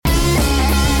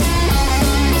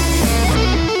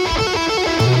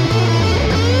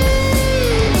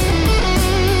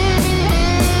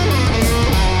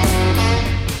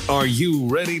Are you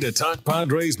ready to talk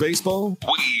Padres baseball?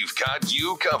 We've got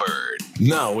you covered.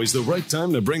 Now is the right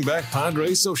time to bring back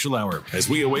Padres Social Hour as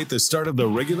we await the start of the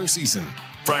regular season.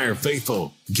 Friar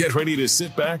Faithful, get ready to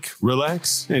sit back,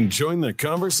 relax, and join the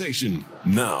conversation.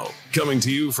 Now, coming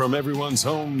to you from everyone's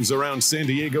homes around San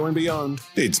Diego and beyond,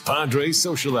 it's Padres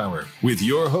Social Hour with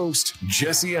your host,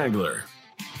 Jesse Agler.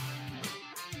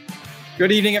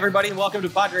 Good evening, everybody, and welcome to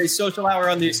Padres Social Hour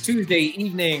on this Tuesday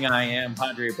evening. I am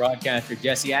Padre broadcaster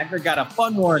Jesse Agler. Got a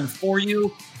fun one for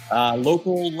you.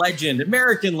 Local legend,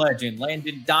 American legend,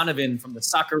 Landon Donovan from the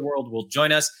soccer world will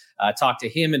join us. Talk to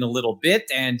him in a little bit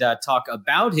and talk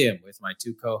about him with my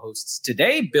two co-hosts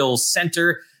today, Bill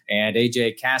Center and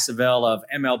AJ Cassavell of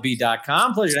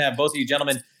MLB.com. Pleasure to have both of you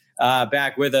gentlemen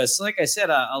back with us. Like I said,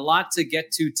 a lot to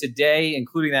get to today,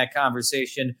 including that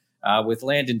conversation with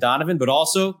Landon Donovan. But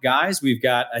also, guys, we've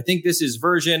got, I think this is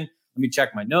version, let me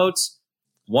check my notes,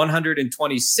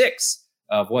 126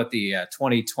 of what the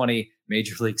 2020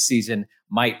 Major League season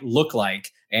might look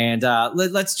like. And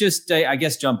let's just, I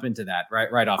guess, jump into that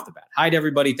right off the bat. Hi to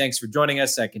everybody. Thanks for joining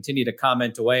us. Continue to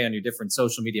comment away on your different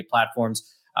social media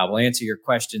platforms. We'll answer your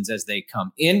questions as they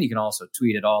come in. You can also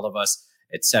tweet at all of us,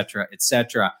 et cetera, et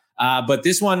cetera. But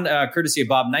this one, courtesy of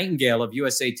Bob Nightingale of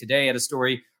USA Today, had a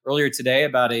story earlier today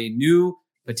about a new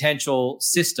potential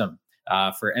system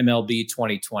for MLB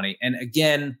 2020. And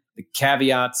again, the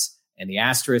caveats and the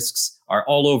asterisks are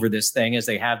all over this thing, as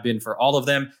they have been for all of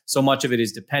them. So much of it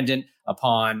is dependent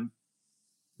upon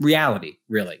reality,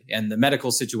 really, and the medical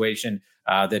situation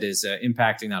that is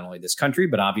impacting not only this country,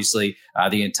 but obviously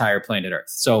the entire planet Earth.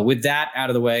 So with that out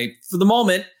of the way, for the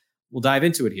moment, we'll dive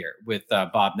into it here with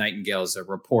Bob Nightingale's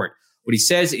report. What he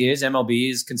says is MLB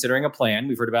is considering a plan.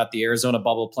 We've heard about the Arizona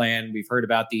bubble plan. We've heard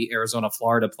about the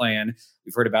Arizona-Florida plan.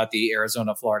 We've heard about the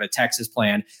Arizona-Florida-Texas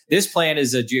plan. This plan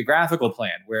is a geographical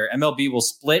plan where MLB will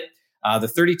split the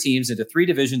 30 teams into three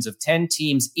divisions of 10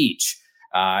 teams each.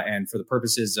 And for the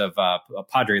purposes of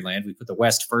Padre land, we put the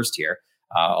West first here,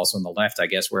 also on the left, I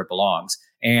guess, where it belongs.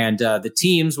 And the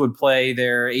teams would play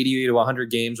their 80 to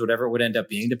 100 games, whatever it would end up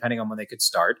being, depending on when they could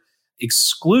start,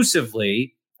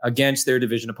 exclusively against their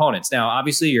division opponents. Now,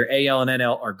 obviously, your AL and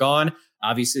NL are gone.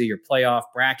 Obviously, your playoff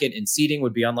bracket and seeding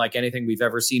would be unlike anything we've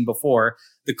ever seen before.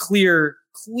 The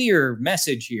clear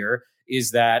message here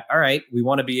is that, all right, we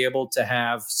want to be able to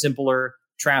have simpler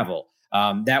travel.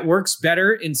 That works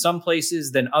better in some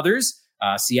places than others.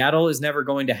 Seattle is never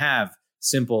going to have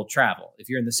simple travel. If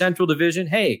you're in the Central Division,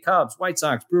 hey, Cubs, White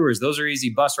Sox, Brewers, those are easy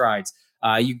bus rides.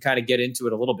 You can kind of get into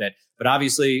it a little bit. But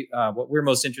obviously, what we're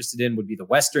most interested in would be the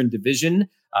Western Division.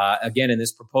 Again, in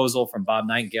this proposal from Bob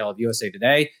Nightingale of USA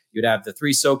Today, you'd have the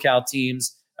three SoCal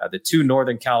teams, the two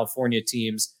Northern California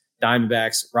teams,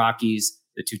 Diamondbacks, Rockies,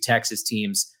 the two Texas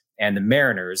teams, and the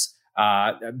Mariners.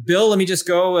 Bill, let me just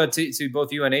go to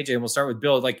both you and AJ, and we'll start with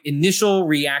Bill. Like, initial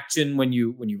reaction when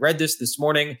you read this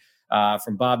morning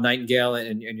from Bob Nightingale,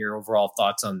 and your overall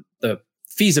thoughts on the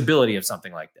feasibility of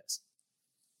something like this.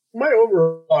 My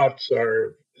overall thoughts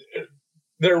are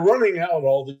they're running out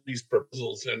all these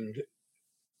proposals, and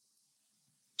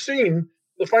seeing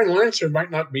the final answer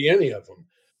might not be any of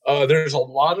them. There's a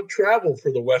lot of travel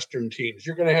for the Western teams.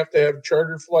 You're going to have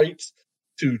charter flights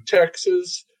to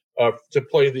Texas to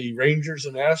play the Rangers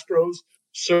and Astros.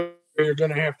 So you're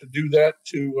going to have to do that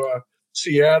to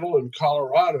Seattle and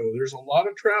Colorado. There's a lot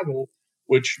of travel,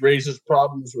 which raises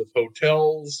problems with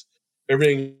hotels.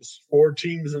 Everything's four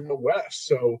teams in the West.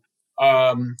 So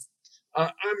I'm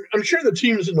sure the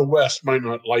teams in the West might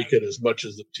not like it as much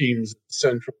as the teams in the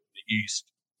Central and the East.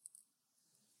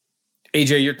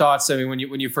 AJ, your thoughts? I mean,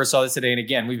 when you first saw this today, and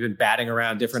again, we've been batting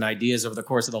around different ideas over the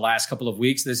course of the last couple of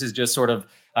weeks. This is just sort of,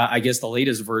 I guess, the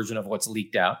latest version of what's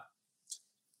leaked out.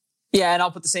 Yeah, and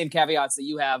I'll put the same caveats that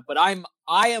you have, but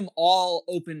I am all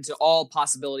open to all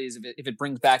possibilities if it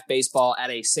brings back baseball at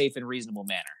a safe and reasonable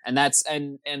manner, and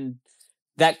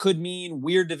that could mean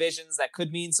weird divisions. That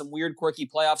could mean some weird, quirky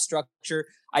playoff structure.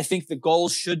 I think the goal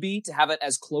should be to have it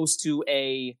as close to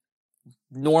a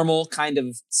normal kind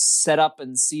of setup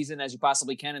and season as you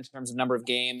possibly can in terms of number of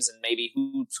games and maybe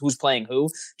who's playing who,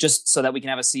 just so that we can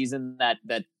have a season that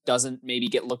doesn't maybe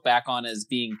get looked back on as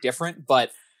being different.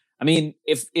 But I mean,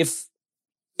 if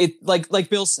it like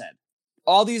Bill said,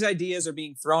 all these ideas are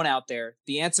being thrown out there.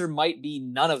 The answer might be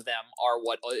none of them are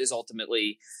what is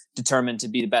ultimately determined to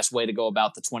be the best way to go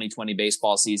about the 2020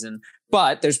 baseball season.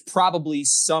 But there's probably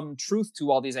some truth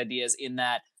to all these ideas in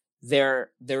that there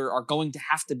are going to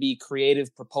have to be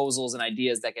creative proposals and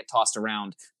ideas that get tossed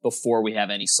around before we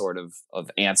have any sort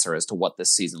of answer as to what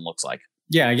this season looks like.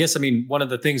 Yeah, I guess, one of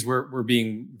the things we're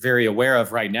being very aware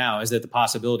of right now is that the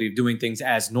possibility of doing things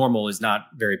as normal is not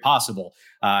very possible.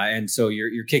 And so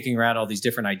you're kicking around all these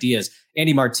different ideas.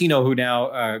 Andy Martino, who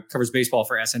now covers baseball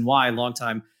for SNY,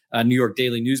 longtime New York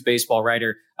Daily News baseball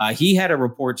writer, he had a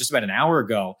report just about an hour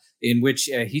ago in which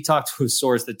he talked to a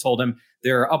source that told him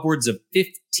there are upwards of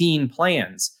 15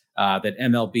 plans that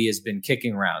MLB has been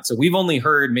kicking around. So we've only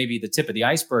heard maybe the tip of the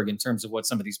iceberg in terms of what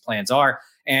some of these plans are.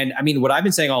 And what I've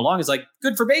been saying all along is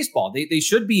good for baseball. They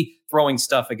should be throwing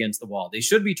stuff against the wall. They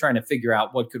should be trying to figure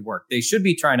out what could work. They should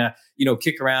be trying to,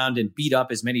 kick around and beat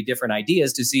up as many different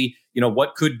ideas to see,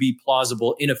 what could be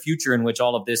plausible in a future in which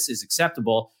all of this is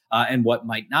acceptable and what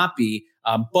might not be.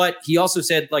 But he also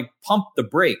said, pump the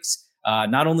brakes.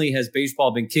 Not only has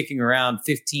baseball been kicking around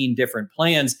 15 different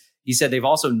plans, he said they've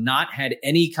also not had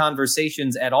any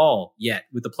conversations at all yet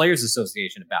with the Players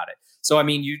Association about it. So,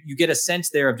 you get a sense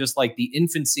there of just the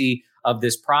infancy of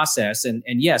this process. And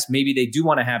yes, maybe they do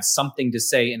want to have something to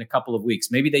say in a couple of weeks.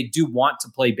 Maybe they do want to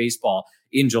play baseball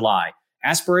in July.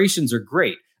 Aspirations are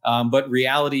great, but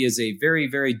reality is a very,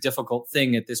 very difficult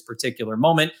thing at this particular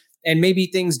moment. And maybe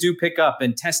things do pick up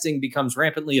and testing becomes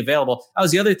rampantly available. That was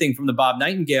the other thing from the Bob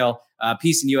Nightingale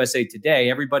piece in USA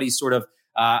Today. Everybody's sort of,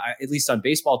 at least on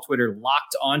baseball Twitter,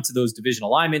 locked onto those division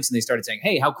alignments. And they started saying,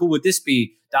 hey, how cool would this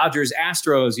be? Dodgers,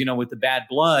 Astros, with the bad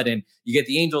blood. And you get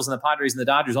the Angels and the Padres and the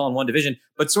Dodgers all in one division.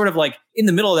 But sort of in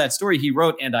the middle of that story, he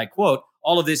wrote, and I quote,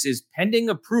 all of this is pending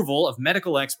approval of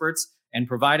medical experts and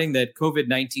providing that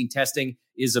COVID-19 testing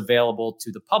is available to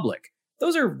the public.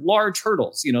 Those are large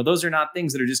hurdles. Those are not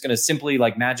things that are just going to simply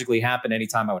magically happen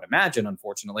anytime, I would imagine,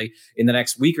 unfortunately, in the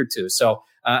next week or two. So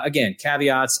again,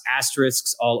 caveats,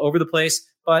 asterisks all over the place.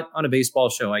 But on a baseball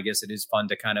show, I guess it is fun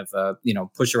to kind of,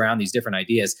 push around these different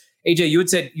ideas. AJ, you had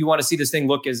said you want to see this thing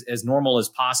look as normal as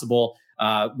possible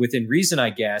within reason,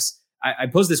 I guess. I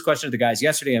posed this question to the guys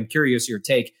yesterday. I'm curious your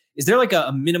take. Is there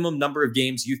a minimum number of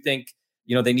games you think,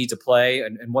 they need to play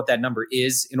and what that number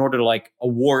is in order to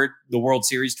award the World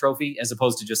Series trophy as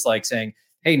opposed to just saying,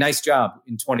 hey, nice job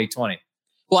in 2020?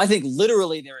 Well, I think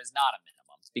literally there is not a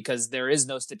minimum because there is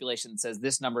no stipulation that says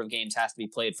this number of games has to be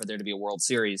played for there to be a World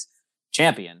Series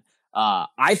champion.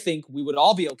 I think we would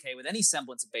all be okay with any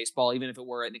semblance of baseball, even if it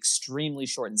were an extremely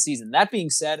shortened season. That being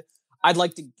said, I'd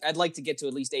like to get to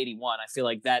at least 81. I feel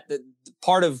like that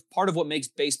part of what makes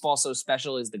baseball so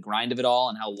special is the grind of it all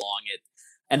and how long it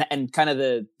and kind of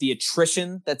the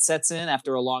attrition that sets in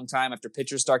after a long time, after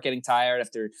pitchers start getting tired,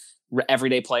 after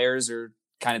everyday players are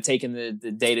kind of taking the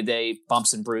day-to-day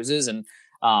bumps and bruises. And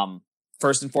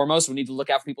first and foremost, we need to look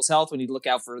out for people's health. We need to look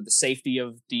out for the safety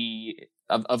of the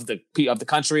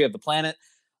country, of the planet.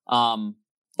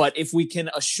 But if we can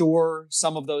assure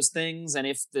some of those things, and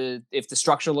if the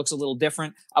structure looks a little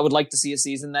different, I would like to see a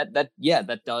season that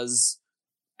does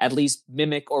at least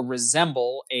mimic or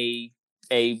resemble a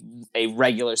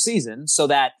regular season, so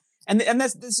that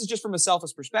this is just from a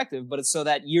selfish perspective, but it's so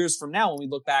that years from now, when we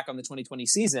look back on the 2020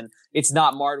 season, it's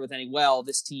not marred with any,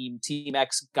 this team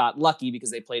X got lucky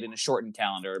because they played in a shortened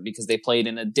calendar, because they played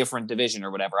in a different division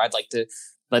or whatever. I'd like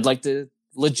to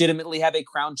legitimately have a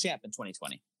crown champ in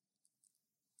 2020.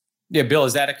 Yeah, Bill,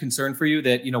 is that a concern for you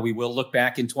that, we will look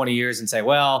back in 20 years and say,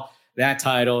 well, that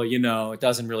title, it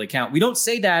doesn't really count? We don't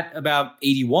say that about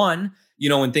 81,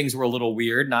 when things were a little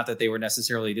weird, not that they were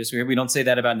necessarily this weird. We don't say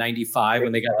that about 95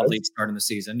 when they got the late start in the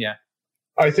season. Yeah.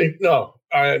 I think no.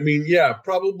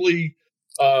 Probably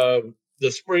the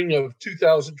spring of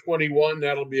 2021,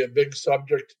 that'll be a big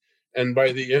subject. And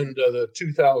by the end of the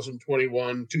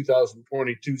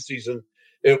 2021-2022 season,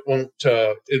 it won't,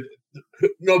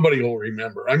 nobody will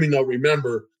remember. They'll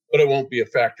remember, but it won't be a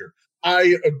factor.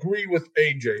 I agree with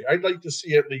AJ. I'd like to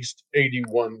see at least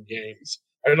 81 games.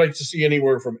 I'd like to see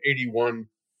anywhere from 81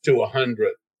 to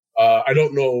 100. I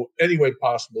don't know any way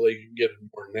possible they can get it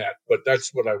more than that, but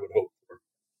that's what I would hope for.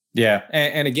 Yeah.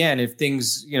 And again, if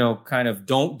things, kind of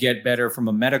don't get better from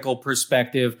a medical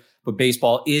perspective, but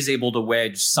baseball is able to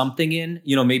wedge something in,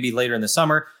 maybe later in the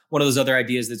summer. One of those other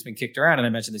ideas that's been kicked around, and I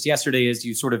mentioned this yesterday, is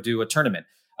you sort of do a tournament.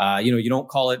 You don't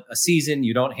call it a season.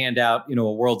 You don't hand out,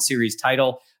 a World Series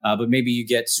title, but maybe you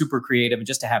get super creative and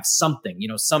just to have something,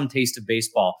 some taste of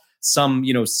baseball, some,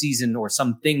 season or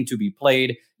something to be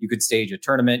played. You could stage a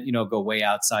tournament, go way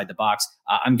outside the box.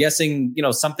 I'm guessing,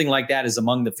 something like that is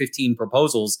among the 15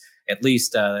 proposals, at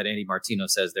least that Andy Martino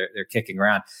says they're kicking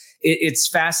around. It's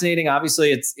fascinating.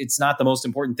 Obviously, it's not the most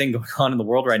important thing going on in the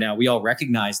world right now. We all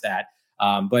recognize that.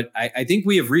 But I think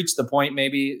we have reached the point,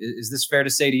 maybe, is this fair to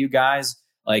say to you guys?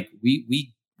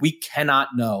 We cannot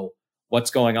know what's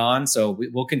going on. So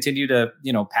we'll continue to,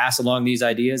 pass along these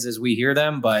ideas as we hear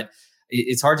them. But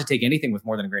it's hard to take anything with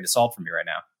more than a grain of salt from me right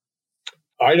now.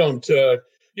 I don't,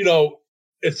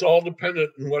 it's all dependent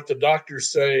on what the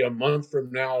doctors say a month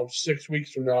from now, 6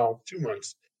 weeks from now, 2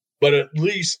 months. But at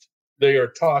least they are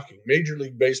talking. Major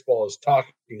League Baseball is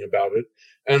talking about it.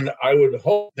 And I would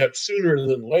hope that sooner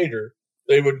than later,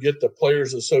 they would get the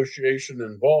Players Association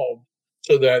involved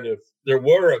so that if there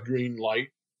were a green light,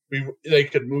 they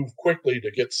could move quickly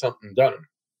to get something done.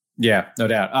 Yeah, no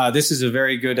doubt. This is a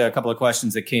very good couple of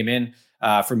questions that came in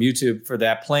from YouTube for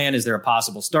that plan. Is there a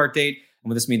possible start date? And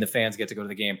will this mean the fans get to go to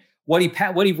the game? What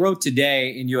he wrote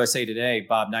today in USA Today,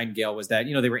 Bob Nightingale, was that,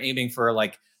 they were aiming for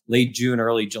like late June,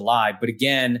 early July. But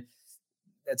again,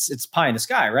 it's pie in the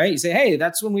sky, right? You say, hey,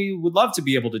 that's when we would love to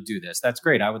be able to do this. That's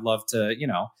great. I would love to,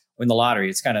 win the lottery.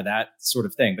 It's kind of that sort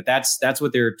of thing. But that's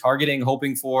what they're targeting,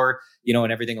 hoping for,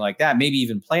 and everything like that. Maybe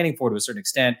even planning for to a certain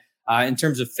extent. In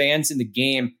terms of fans in the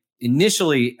game,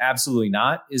 initially, absolutely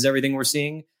not, is everything we're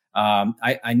seeing.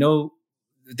 I know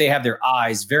that they have their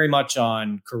eyes very much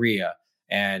on Korea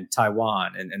and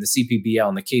Taiwan and the CPBL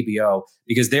and the KBO,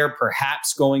 because they're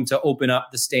perhaps going to open up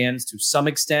the stands to some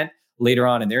extent later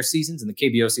on in their seasons. And the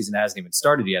KBO season hasn't even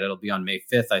started yet. It'll be on May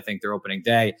 5th, I think, their opening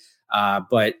day.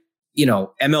 But,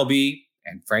 MLB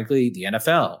and frankly, the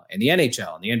NFL and the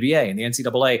NHL and the NBA and the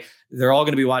NCAA, they're all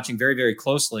going to be watching very, very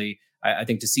closely, I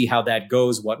think, to see how that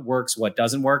goes, what works, what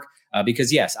doesn't work.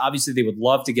 Because, yes, obviously they would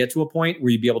love to get to a point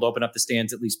where you'd be able to open up the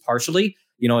stands at least partially,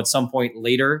 at some point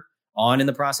later on in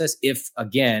the process, if,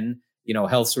 again,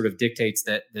 health sort of dictates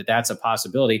that's a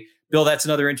possibility. Bill, that's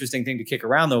another interesting thing to kick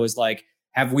around, though, is like,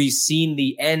 have we seen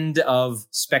the end of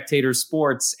spectator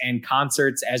sports and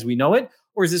concerts as we know it?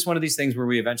 Or is this one of these things where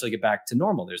we eventually get back to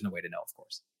normal? There's no way to know, of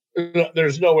course.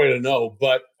 There's no way to know.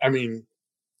 But,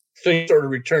 things sort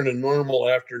of return to normal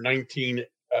after 18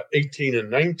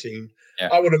 and 19. Yeah.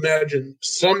 I would imagine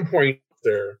some point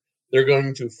there, they're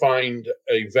going to find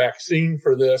a vaccine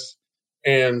for this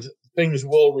and things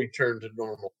will return to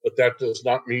normal. But that does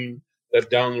not mean that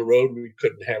down the road we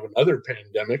couldn't have another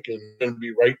pandemic and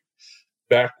be right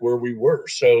back where we were.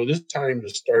 So this time to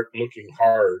start looking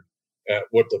hard at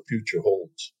what the future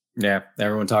holds. Yeah,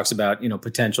 everyone talks about,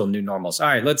 potential new normals. All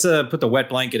right, let's put the wet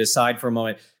blanket aside for a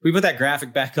moment. We put that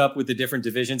graphic back up with the different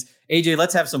divisions. AJ,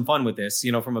 let's have some fun with this,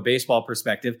 from a baseball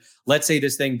perspective. Let's say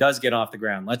this thing does get off the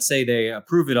ground. Let's say they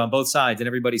approve it on both sides and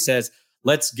everybody says,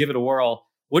 let's give it a whirl.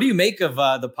 What do you make of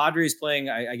the Padres playing,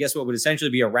 I guess, what would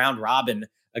essentially be a round robin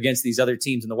against these other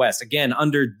teams in the West? Again,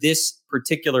 under this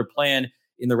particular plan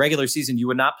in the regular season, you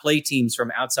would not play teams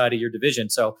from outside of your division.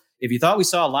 So if you thought we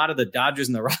saw a lot of the Dodgers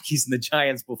and the Rockies and the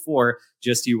Giants before,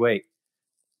 just you wait.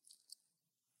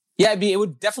 Yeah, it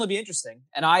would definitely be interesting.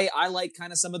 And I like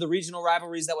kind of some of the regional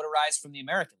rivalries that would arise from the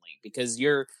American League, because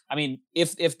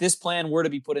if this plan were to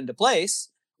be put into place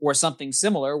or something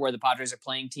similar where the Padres are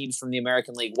playing teams from the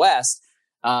American League West,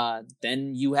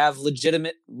 then you have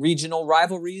legitimate regional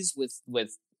rivalries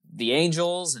with the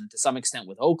Angels and to some extent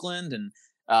with Oakland. And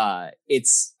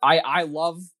I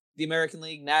love the American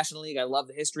League, National League. I love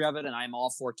the history of it, and I'm all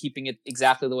for keeping it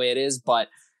exactly the way it is. But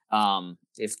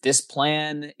if this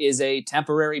plan is a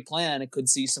temporary plan, it could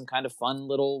see some kind of fun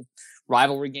little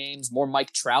rivalry games, more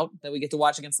Mike Trout that we get to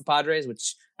watch against the Padres,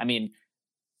 which,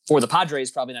 for the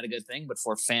Padres, probably not a good thing, but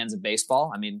for fans of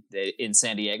baseball, in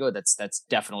San Diego, that's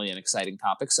definitely an exciting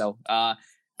topic. So,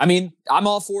 I'm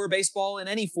all for baseball in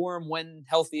any form when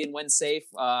healthy and when safe.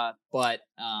 But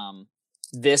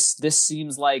this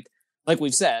seems like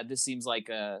we've said, this seems like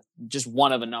just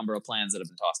one of a number of plans that have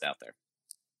been tossed out there.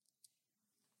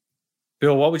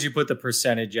 Bill, what would you put the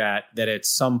percentage at that at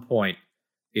some point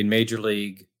in Major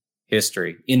League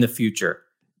history, in the future,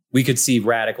 we could see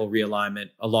radical realignment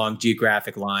along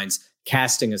geographic lines,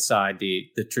 casting aside the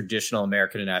traditional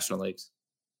American and National Leagues?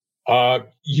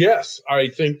 Yes, I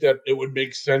think that it would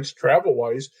make sense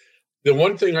travel-wise. The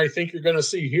one thing I think you're going to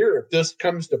see here, if this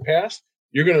comes to pass,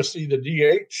 you're going to see the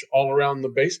DH all around the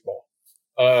baseball.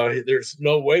 There's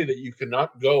no way that you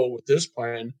cannot go with this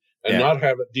plan and not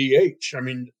have a DH.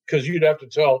 Because you'd have to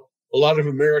tell a lot of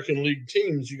American League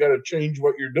teams, you got to change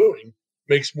what you're doing.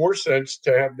 Makes more sense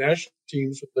to have national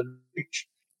teams with the DH.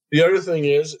 The other thing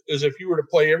is if you were to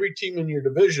play every team in your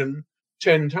division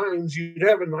 10 times, you'd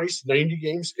have a nice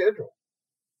 90-game schedule.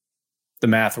 The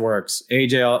math works.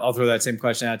 AJ, I'll throw that same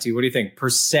question out to you. What do you think?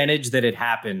 Percentage that it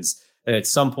happens, that at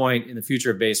some point in the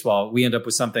future of baseball, we end up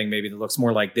with something maybe that looks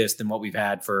more like this than what we've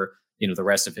had for, the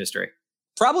rest of history?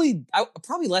 Probably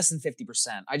less than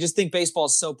 50%. I just think baseball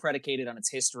is so predicated on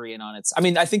its history and on its,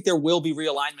 I think there will be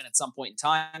realignment at some point in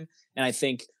time. And I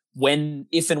think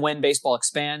if and when baseball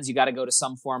expands, you got to go to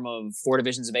some form of 4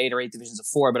 divisions of 8 or 8 divisions of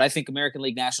 4. But I think American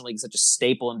League, National League is such a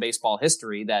staple in baseball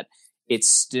history that it's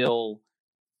still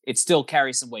it still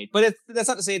carries some weight. But that's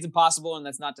not to say it's impossible, and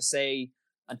that's not to say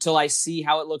until I see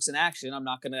how it looks in action, I'm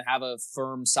not going to have a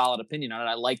firm, solid opinion on it.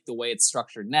 I like the way it's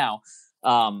structured now.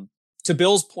 To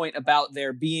Bill's point about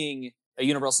there being a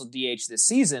universal DH this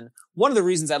season, one of the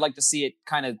reasons I'd like to see it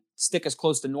kind of stick as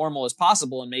close to normal as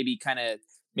possible, and maybe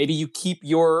you keep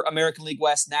your American League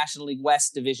West, National League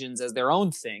West divisions as their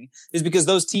own thing, is because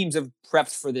those teams have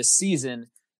prepped for this season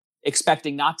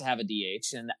expecting not to have a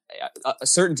DH. And a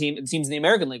certain teams in the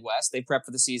American League West, they prep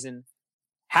for the season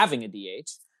having a DH.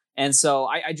 And so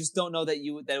I just don't know that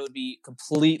it would be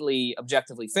completely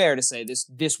objectively fair to say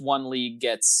this one league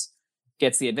gets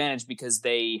the advantage because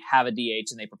they have a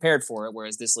DH and they prepared for it,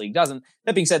 whereas this league doesn't.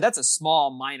 That being said, that's a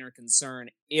small, minor concern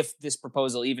if this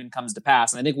proposal even comes to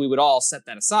pass. And I think we would all set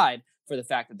that aside for the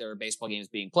fact that there are baseball games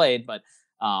being played. But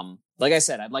like I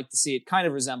said, I'd like to see it kind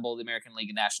of resemble the American League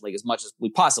and National League as much as we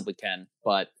possibly can,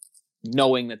 but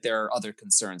knowing that there are other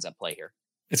concerns at play here.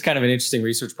 It's kind of an interesting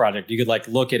research project. You could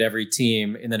look at every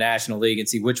team in the National League and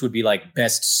see which would be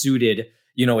best suited,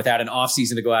 without an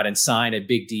offseason to go out and sign a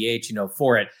big DH,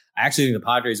 for it. I actually think the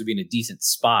Padres would be in a decent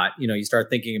spot. You start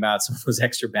thinking about some of those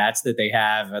extra bats that they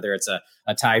have, whether it's a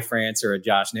Ty France or a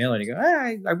Josh Naylor, and you go,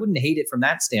 I wouldn't hate it from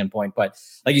that standpoint. But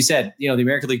like you said, the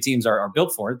American League teams are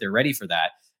built for it. They're ready for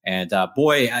that. And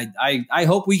boy, I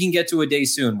hope we can get to a day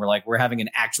soon where we're having an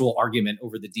actual argument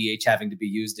over the DH having to be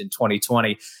used in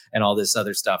 2020 and all this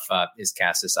other stuff is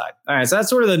cast aside. All right, so that's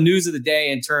sort of the news of the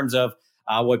day in terms of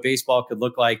what baseball could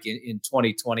look like in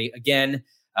 2020. Again,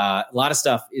 a lot of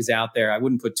stuff is out there. I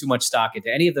wouldn't put too much stock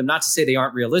into any of them. Not to say they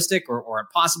aren't realistic or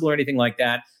impossible or anything like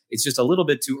that. It's just a little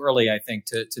bit too early, I think,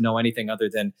 to know anything other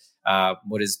than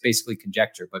what is basically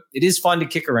conjecture. But it is fun to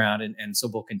kick around, and so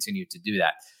we'll continue to do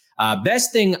that.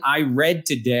 Best thing I read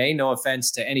today, no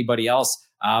offense to anybody else,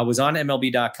 was on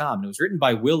MLB.com. And it was written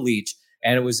by Will Leach,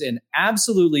 and it was an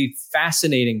absolutely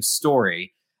fascinating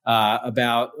story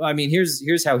about,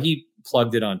 here's how he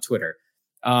plugged it on Twitter.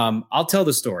 I'll tell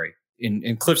the story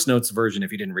in Cliff's Notes version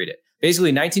if you didn't read it. Basically,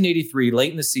 1983, late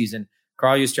in the season,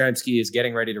 Carl Yastrzemski is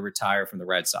getting ready to retire from the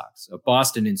Red Sox. A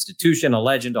Boston institution, a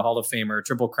legend, a Hall of Famer, a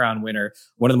Triple Crown winner,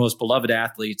 one of the most beloved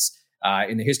athletes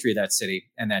in the history of that city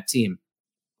and that team.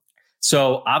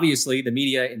 So obviously the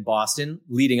media in Boston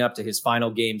leading up to his final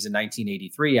games in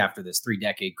 1983 after this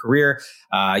 3-decade career,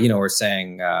 are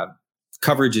saying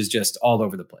coverage is just all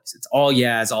over the place. It's all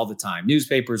Yaz all the time.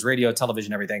 Newspapers, radio,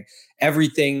 television,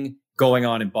 everything going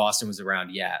on in Boston was around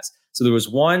Yaz. So there was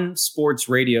one sports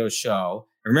radio show.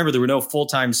 Remember, there were no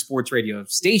full-time sports radio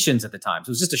stations at the time. So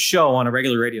it was just a show on a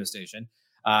regular radio station.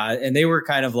 And they were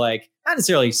kind of not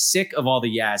necessarily sick of all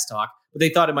the Yaz talk, but they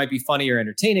thought it might be funny or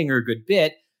entertaining or a good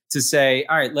bit to say,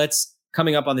 all right,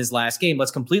 coming up on this last game,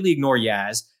 let's completely ignore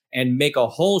Yaz and make a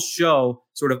whole show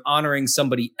sort of honoring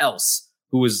somebody else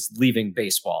who was leaving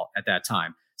baseball at that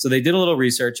time. So they did a little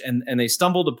research and they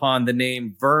stumbled upon the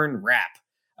name Vern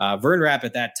Rapp. Vern Rapp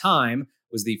at that time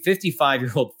was the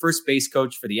 55-year-old first base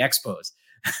coach for the Expos.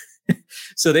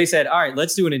 So they said, all right,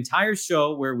 let's do an entire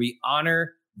show where we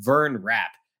honor Vern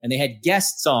Rapp. And they had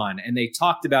guests on and they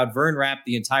talked about Vern Rapp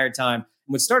the entire time.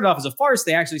 What started off as a farce,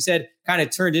 they actually said kind of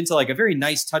turned into a very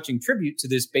nice, touching tribute to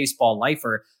this baseball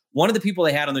lifer. One of the people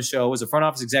they had on the show was a front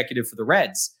office executive for the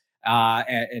Reds.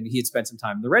 And he had spent some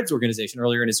time in the Reds organization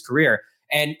earlier in his career.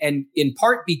 And in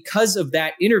part because of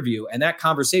that interview and that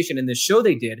conversation and the show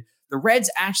they did, the Reds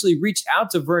actually reached out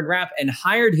to Vern Rapp and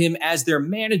hired him as their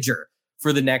manager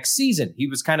for the next season. He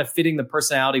was kind of fitting the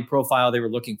personality profile they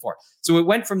were looking for. So it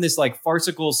went from this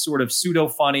farcical sort of pseudo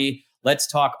funny, let's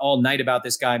talk all night about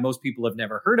this guy most people have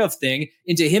never heard of thing,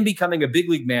 into him becoming a big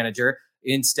league manager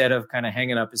instead of kind of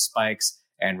hanging up his spikes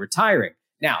and retiring.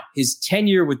 Now, his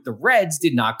tenure with the Reds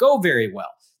did not go very well.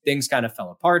 Things kind of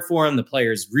fell apart for him. The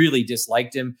players really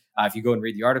disliked him. If you go and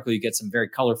read the article, you get some very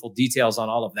colorful details on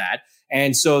all of that.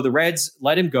 And so the Reds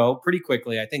let him go pretty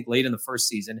quickly, I think late in the first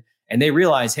season. And they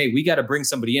realized, hey, we got to bring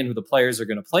somebody in who the players are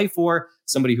going to play for,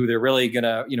 somebody who they're really going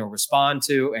to, respond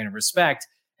to and respect.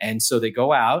 And so they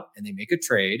go out and they make a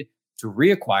trade to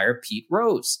reacquire Pete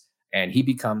Rose, and he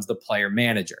becomes the player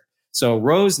manager. So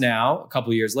Rose now, a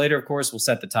couple of years later, of course, will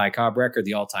set the Ty Cobb record,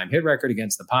 the all-time hit record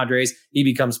against the Padres. He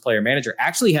becomes player manager.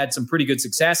 Actually had some pretty good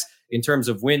success in terms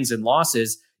of wins and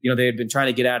losses. They had been trying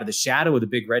to get out of the shadow of the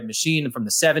big red machine from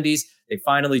the 70s. They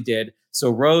finally did.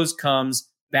 So Rose comes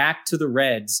back to the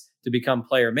Reds to become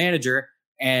player manager,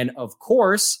 and of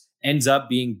course ends up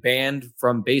being banned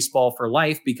from baseball for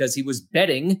life because he was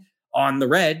betting on the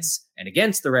Reds and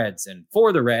against the Reds and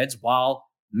for the Reds while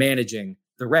managing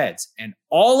the Reds. And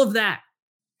all of that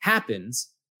happens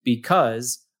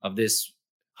because of this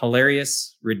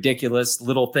hilarious, ridiculous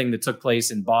little thing that took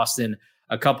place in Boston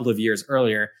a couple of years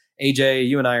earlier. AJ,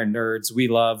 you and I are nerds. We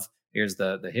love, here's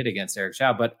the hit against Eric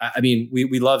Chow. But I mean,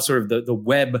 we love sort of the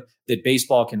web that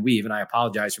baseball can weave. And I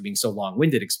apologize for being so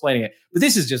long-winded explaining it. But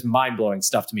this is just mind-blowing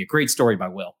stuff to me. A great story by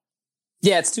Will.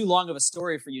 Yeah, it's too long of a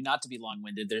story for you not to be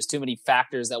long-winded. There's too many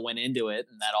factors that went into it,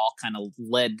 and that all kind of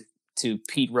led to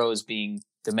Pete Rose being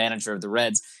the manager of the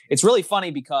Reds. It's really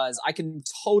funny because I can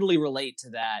totally relate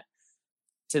to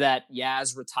that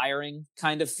Yaz retiring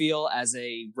kind of feel as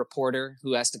a reporter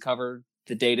who has to cover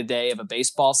the day-to-day of a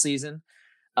baseball season.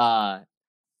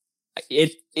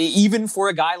 Even for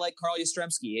a guy like Carl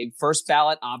Yastrzemski, a first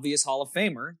ballot obvious Hall of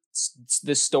Famer,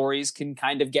 the stories can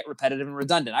kind of get repetitive and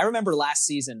redundant. I remember last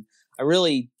season,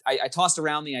 I tossed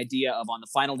around the idea of on the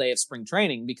final day of spring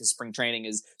training, because spring training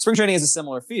is a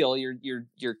similar feel.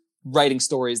 You're writing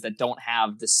stories that don't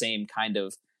have the same kind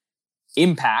of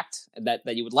impact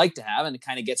that you would like to have, and it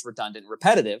kind of gets redundant and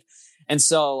repetitive. And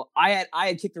so I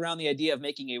had kicked around the idea of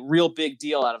making a real big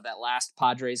deal out of that last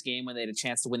Padres game when they had a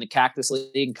chance to win the Cactus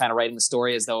League, and kind of writing the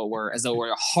story as though it were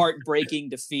a heartbreaking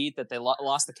defeat that they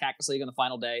lost the Cactus League on the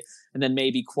final day, and then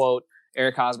maybe quote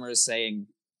Eric Hosmer as saying,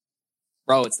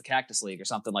 "Bro, it's the Cactus League," or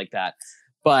something like that.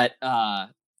 But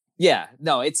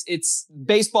it's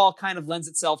baseball kind of lends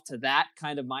itself to that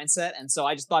kind of mindset. And so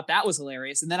I just thought that was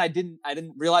hilarious. And then I didn't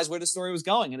realize where the story was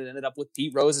going. And it ended up with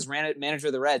Pete Rose as manager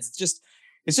of the Reds.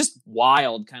 It's just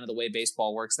wild kind of the way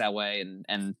baseball works that way.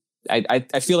 And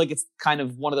I feel like it's kind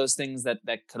of one of those things that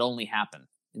could only happen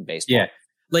in baseball. Yeah.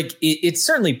 Like it's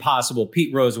certainly possible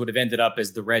Pete Rose would have ended up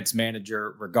as the Reds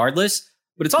manager regardless.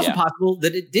 But it's also possible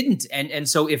that it didn't. And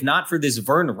so if not for this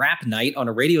Vern Rapp night on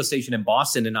a radio station in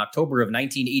Boston in October of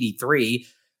 1983,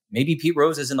 maybe Pete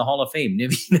Rose is in the Hall of Fame.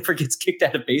 Maybe he never gets kicked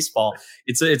out of baseball.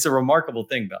 It's a remarkable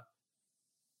thing, Bill.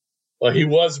 Well, he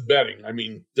was betting. I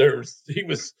mean, there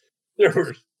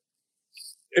were,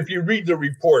 if you read the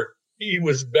report, he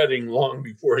was betting long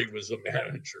before he was a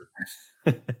manager.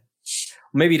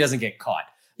 Maybe he doesn't get caught.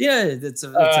 Yeah,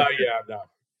 no.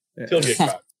 He'll get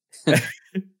caught.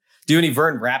 Do any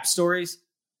Vern Rapp stories?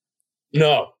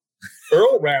 No.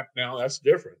 Earl Rapp now, that's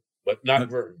different, but not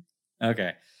Vern.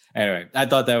 Okay. Anyway, I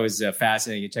thought that was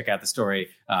fascinating. You check out the story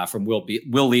from Will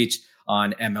Leach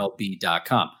on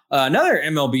MLB.com. Another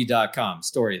MLB.com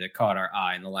story that caught our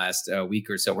eye in the last week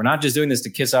or so. We're not just doing this to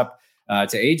kiss up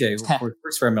to AJ, who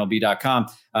works for MLB.com.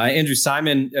 Andrew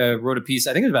Simon wrote a piece,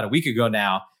 I think it was about a week ago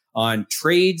now, on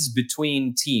trades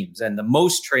between teams and the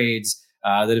most trades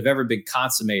that have ever been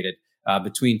consummated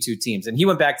between two teams. And he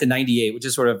went back to 98, which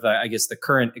is sort of, I guess, the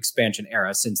current expansion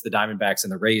era since the Diamondbacks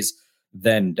and the Rays,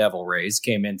 then Devil Rays,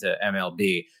 came into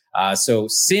MLB. So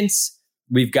since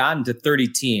we've gotten to 30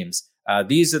 teams,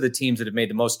 these are the teams that have made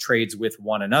the most trades with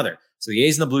one another. So the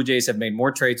A's and the Blue Jays have made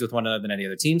more trades with one another than any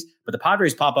other teams, but the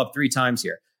Padres pop up 3 times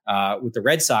here. With the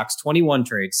Red Sox, 21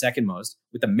 trades, second most.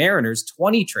 With the Mariners,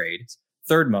 20 trades,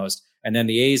 third most. And then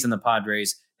the A's and the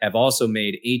Padres have also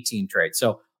made 18 trades.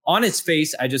 So on its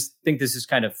face, I just think this is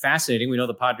kind of fascinating. We know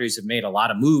the Padres have made a lot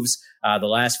of moves the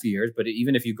last few years, but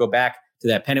even if you go back to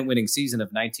that pennant-winning season of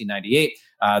 1998,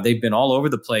 they've been all over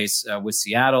the place with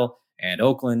Seattle and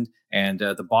Oakland and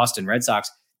the Boston Red Sox.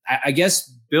 I guess,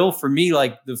 Bill, for me,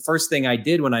 like the first thing I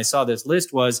did when I saw this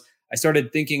list was I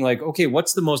started thinking like, okay,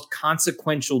 what's the most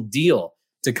consequential deal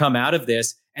to come out of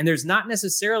this? And there's not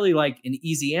necessarily like an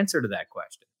easy answer to that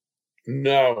question.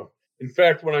 No. In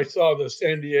fact, when I saw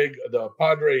the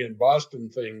Padre and Boston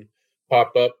thing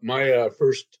pop up, my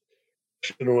first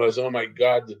question was, oh my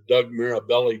God, the Doug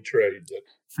Mirabelli trade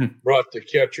that brought the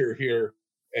catcher here.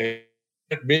 And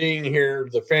being here,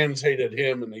 the fans hated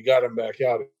him and they got him back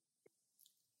out.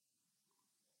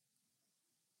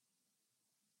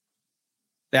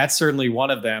 That's certainly one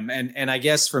of them. And I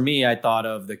guess for me, I thought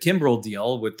of the Kimbrel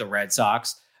deal with the Red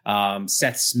Sox,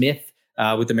 Seth Smith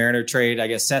with the Mariner trade. I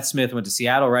guess Seth Smith went to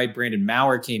Seattle, right? Brandon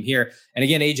Maurer came here. And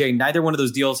again, AJ, neither one of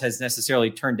those deals has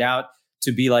necessarily turned out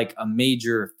to be like a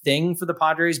major thing for the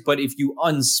Padres. But if you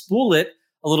unspool it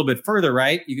a little bit further,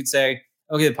 right, you could say,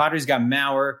 okay, the Padres got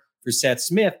Maurer for Seth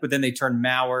Smith, but then they turned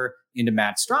Maurer into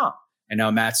Matt Strahm. And now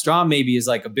Matt Strahm maybe is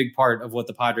like a big part of what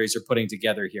the Padres are putting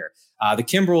together here. The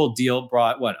Kimbrel deal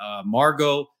brought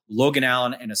Margot, Logan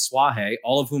Allen, and Asuaje,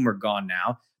 all of whom are gone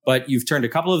now. But you've turned a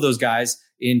couple of those guys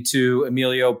into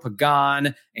Emilio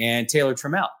Pagan and Taylor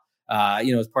Trammell,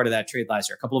 as part of that trade last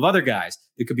year. A couple of other guys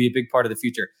that could be a big part of the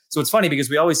future. So it's funny because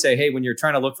we always say, hey, when you're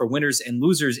trying to look for winners and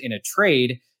losers in a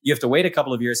trade, you have to wait a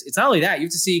couple of years. It's not only that, you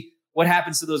have to see what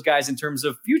happens to those guys in terms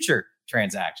of future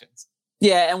transactions.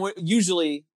 Yeah, and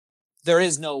usually there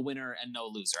is no winner and no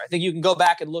loser. I think you can go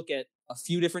back and look at a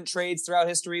few different trades throughout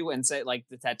history and say like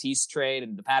the Tatis trade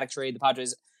and the Paddock trade, the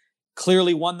Padres.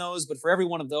 clearly won those, but for every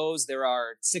one of those, there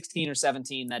are 16 or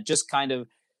 17 that just kind of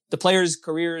the players'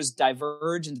 careers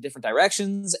diverge into different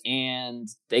directions and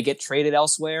they get traded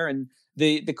elsewhere. And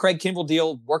the Craig Kimbrel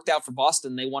deal worked out for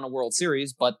Boston. They won a World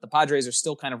Series, but the Padres are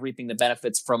still kind of reaping the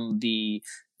benefits from the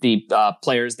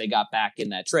players they got back in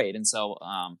that trade. And so,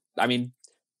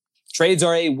 trades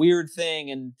are a weird thing.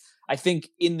 And I think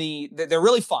they're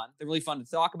really fun. They're really fun to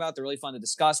talk about. They're really fun to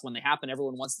discuss. When they happen,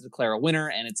 everyone wants to declare a winner,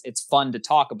 and it's fun to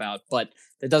talk about. But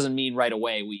that doesn't mean right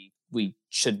away we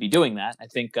should be doing that. I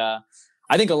think a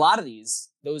lot of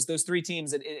those three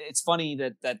teams. It's funny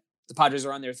that the Padres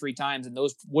are on there 3 times, and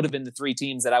those would have been the 3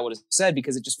 teams that I would have said,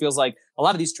 because it just feels like a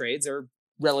lot of these trades are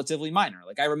relatively minor.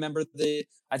 Like I remember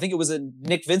I think it was a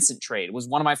Nick Vincent trade. It was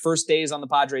one of my first days on the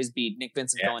Padres beat. Nick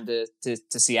Vincent going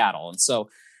to Seattle, and so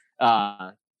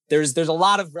there's a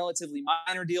lot of relatively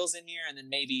minor deals in here, and then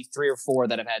maybe 3 or 4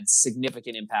 that have had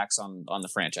significant impacts on the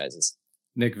franchises.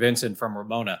 Nick Vincent from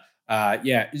Ramona.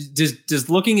 Does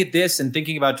looking at this and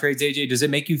thinking about trades, AJ, does it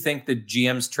make you think the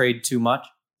GMs trade too much?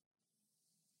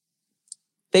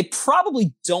 They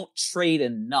probably don't trade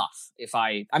enough.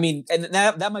 And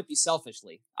that might be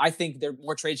selfishly. I think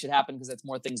more trades should happen because that's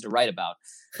more things to write about.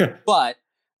 But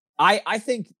I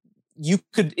think you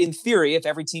could, in theory, if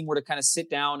every team were to kind of sit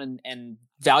down and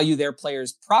value their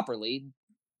players properly,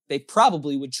 they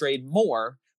probably would trade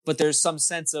more. But there's some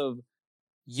sense of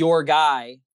your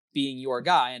guy being your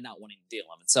guy and not wanting to deal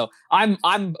him. And so I'm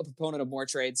a proponent of more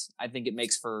trades. I think it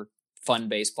makes for fun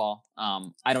baseball.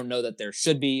 I don't know that there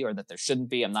should be or that there shouldn't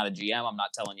be. I'm not a GM. I'm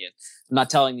not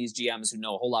telling these GMs who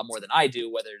know a whole lot more than I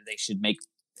do whether they should make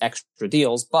extra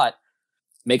deals, but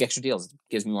make extra deals. It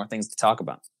gives me more things to talk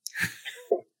about.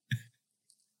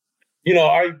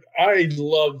 I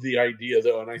love the idea,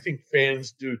 though, and I think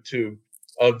fans do too,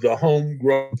 of the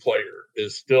homegrown player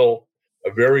is still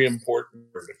a very important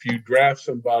word. If you draft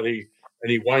somebody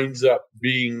and he winds up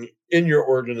being in your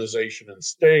organization and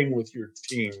staying with your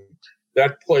team,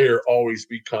 that player always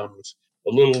becomes a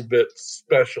little bit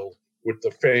special with the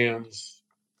fans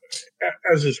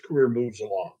as his career moves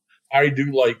along. I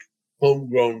do like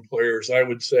homegrown players. I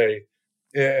would say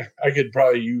I could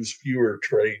probably use fewer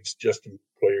trades just to move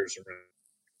players around.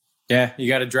 Yeah, you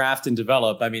got to draft and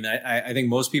develop. I mean, I think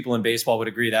most people in baseball would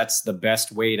agree that's the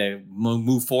best way to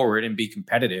move forward and be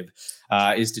competitive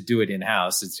is to do it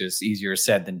in-house. It's just easier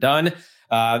said than done.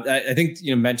 I think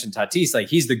you mentioned Tatis, like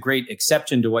he's the great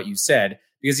exception to what you said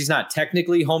because he's not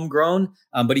technically homegrown,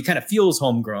 but he kind of feels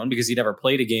homegrown because he never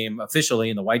played a game officially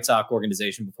in the White Sox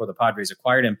organization before the Padres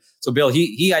acquired him. So, Bill,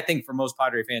 he I think for most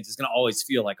Padre fans is going to always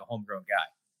feel like a homegrown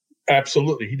guy.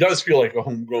 Absolutely. He does feel like a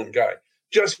homegrown guy.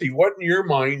 Jesse, what in your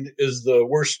mind is the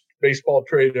worst baseball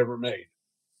trade ever made?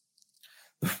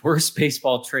 The worst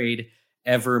baseball trade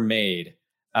ever made.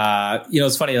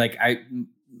 It's funny. Like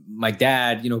my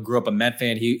dad, grew up a Met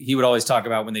fan. He would always talk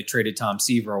about when they traded Tom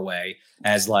Seaver away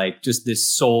as like just this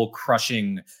soul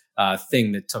crushing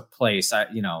thing that took place. So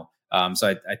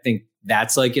I think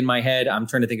that's like in my head. I'm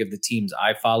trying to think of the teams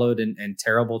I followed and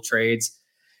terrible trades.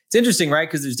 It's interesting, right?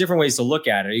 Because there's different ways to look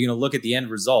at it. You're going to look at the end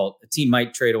result. A team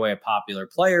might trade away a popular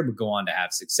player, but go on to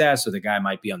have success, or the guy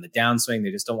might be on the downswing.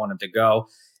 They just don't want him to go.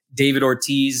 David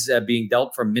Ortiz being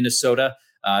dealt from Minnesota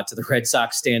to the Red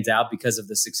Sox stands out because of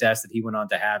the success that he went on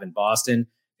to have in Boston.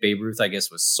 Babe Ruth, I guess,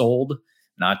 was sold,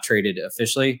 not traded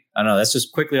officially. I don't know. That's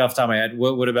just quickly off the top of my head.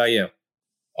 What about you?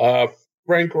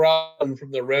 Frank Robin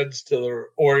from the Reds to the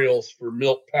Orioles for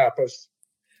Milt Pappas.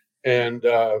 And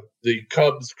the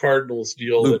Cubs-Cardinals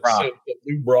deal Lou that Brock. sent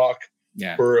Lou Brock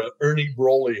for Ernie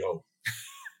Broglio.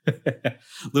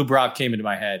 Lou Brock came into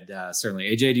my head,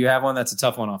 certainly. AJ, do you have one? That's a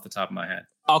tough one off the top of my head.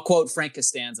 I'll quote Frank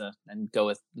Costanza and go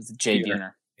with Jay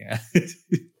Buhner. Yeah.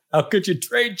 How could you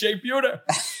trade Jay Buhner?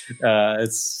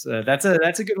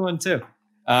 That's a good one, too.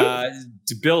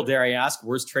 To Bill, dare I ask,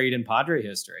 worst trade in Padre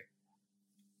history?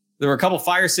 There were a couple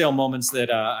fire sale moments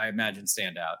that I imagine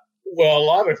stand out. Well, a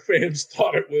lot of fans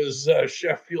thought it was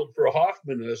Sheffield for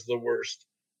Hoffman as the worst.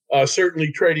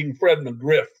 Certainly trading Fred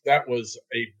McGriff, that was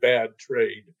a bad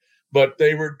trade. But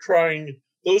they were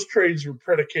those trades were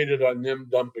predicated on them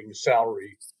dumping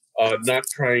salary, not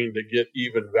trying to get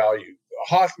even value.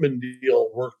 The Hoffman deal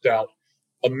worked out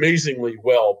amazingly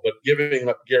well, but giving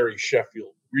up Gary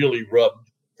Sheffield really rubbed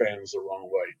fans the wrong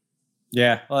way.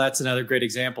 Yeah, well, that's another great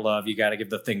example of you got to give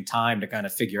the thing time to kind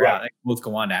of figure out. They both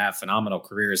go on to have phenomenal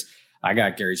careers. I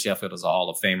got Gary Sheffield as a Hall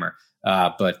of Famer,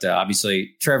 but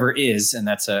obviously Trevor is, and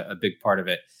that's a big part of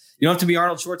it. You don't have to be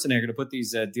Arnold Schwarzenegger to put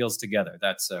these deals together.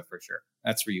 That's for sure.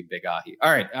 That's for you, Big Ahi.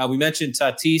 All right, we mentioned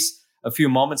Tatis a few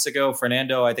moments ago.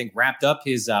 Fernando, I think, wrapped up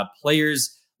his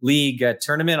Players League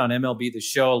tournament on MLB The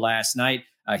Show last night.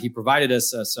 He provided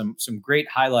us some great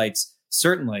highlights.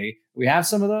 Certainly, we have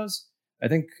some of those. I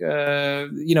think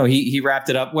he wrapped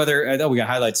it up. Whether we got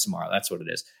highlights tomorrow, that's what it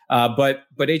is. But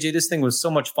AJ, this thing was so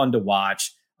much fun to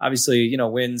watch. Obviously,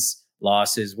 wins,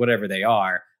 losses, whatever they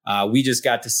are. We just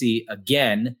got to see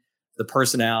again the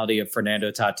personality of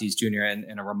Fernando Tatis Jr.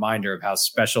 and a reminder of how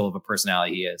special of a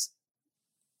personality he is.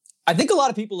 I think a lot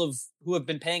of people who have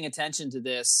been paying attention to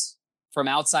this from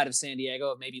outside of San Diego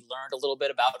have maybe learned a little bit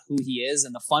about who he is.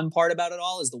 And the fun part about it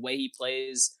all is the way he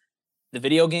plays the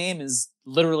video game is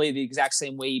literally the exact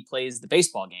same way he plays the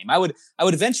baseball game. I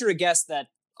would venture a guess that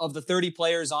of the 30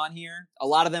 players on here, a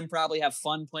lot of them probably have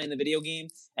fun playing the video game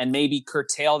and maybe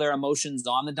curtail their emotions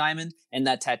on the diamond. And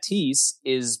that Tatis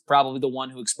is probably the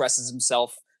one who expresses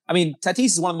himself. I mean, Tatis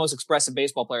is one of the most expressive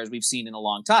baseball players we've seen in a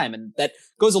long time. And that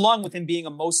goes along with him being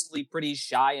a mostly pretty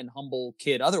shy and humble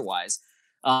kid otherwise.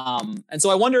 And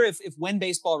so I wonder if when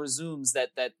baseball resumes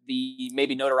that the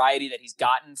maybe notoriety that he's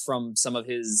gotten from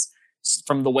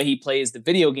from the way he plays the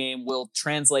video game will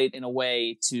translate in a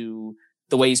way to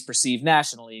the way he's perceived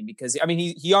nationally, because I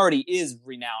mean, he already is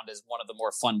renowned as one of the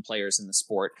more fun players in the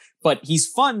sport, but he's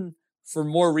fun for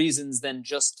more reasons than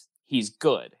just he's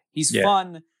good. He's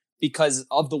fun because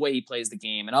of the way he plays the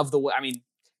game and of the way, I mean,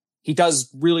 he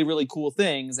does really, really cool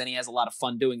things and he has a lot of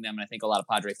fun doing them. And I think a lot of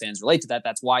Padre fans relate to that.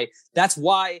 That's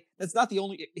not the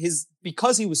only,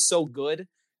 because he was so good,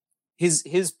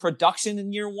 his production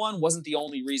in year one wasn't the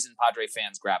only reason Padre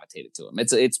fans gravitated to him.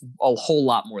 It's a whole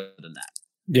lot more than that.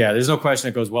 Yeah, there's no question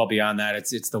it goes well beyond that.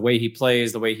 It's the way he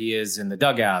plays, the way he is in the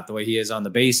dugout, the way he is on the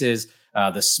bases,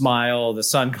 the smile, the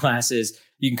sunglasses.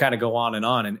 You can kind of go on,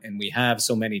 and we have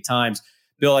so many times.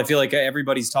 Bill, I feel like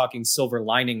everybody's talking silver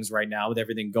linings right now with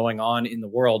everything going on in the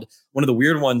world. One of the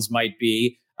weird ones might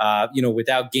be,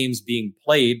 without games being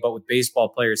played, but with baseball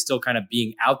players still kind of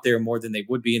being out there more than they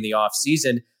would be in the off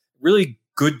season. Really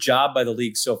good job by the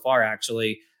league so far,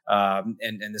 actually.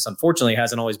 And this unfortunately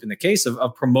hasn't always been the case of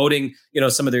promoting,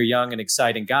 some of their young and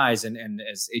exciting guys. And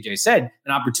as AJ said,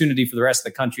 an opportunity for the rest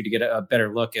of the country to get a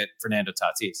better look at Fernando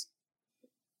Tatis.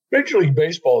 Major League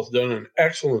Baseball has done an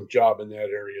excellent job in that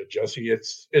area, Jesse.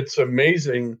 It's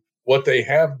amazing what they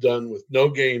have done with no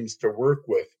games to work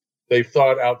with. They've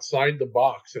thought outside the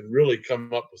box and really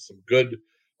come up with some good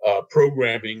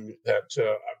programming that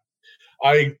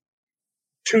I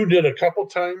tuned in a couple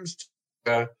times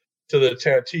to the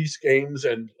Tatis games,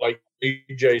 and like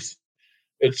AJ,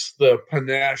 it's the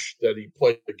panache that he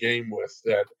played the game with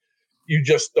that you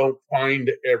just don't find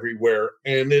everywhere,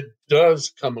 and it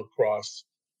does come across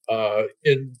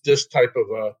in this type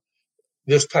of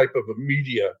a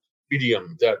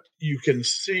medium that you can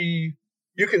see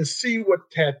what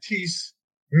Tatis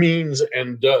means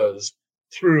and does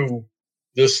through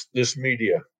this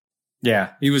media.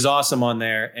 Yeah, he was awesome on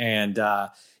there. And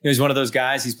he's one of those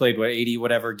guys. He's played 80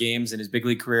 whatever games in his big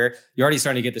league career. You're already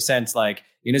starting to get the sense, like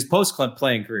in his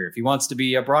post-playing career, if he wants to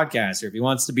be a broadcaster, if he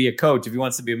wants to be a coach, if he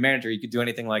wants to be a manager, he could do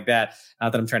anything like that.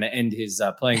 Not that I'm trying to end his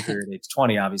playing career at age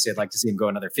 20. Obviously, I'd like to see him go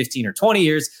another 15 or 20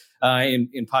 years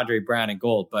in Padre Brown and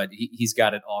Gold, but he's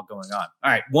got it all going on.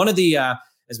 All right, one of the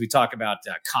as we talk about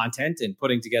content and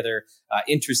putting together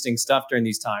interesting stuff during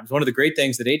these times. One of the great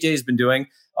things that AJ has been doing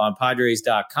on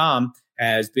Padres.com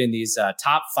has been these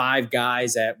top 5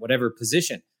 guys at whatever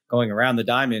position going around the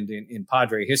diamond in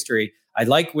Padre history. I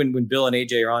like when Bill and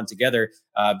AJ are on together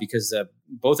because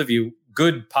both of you,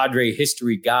 good Padre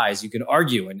history guys, you can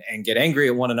argue and get angry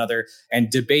at one another and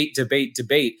debate.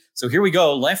 So here we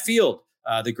go. Left field,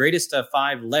 the greatest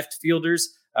 5 left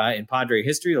fielders in Padre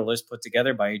history, the list put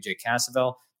together by AJ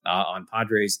Cassavell on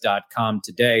Padres.com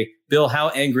today. Bill, how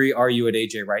angry are you at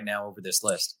AJ right now over this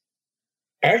list?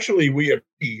 Actually, we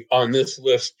agree on this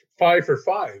list 5 for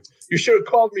 5. You should have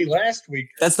called me last week.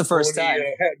 That's the first time.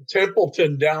 We had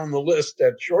Templeton down the list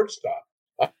at shortstop.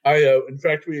 In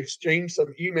fact, we exchanged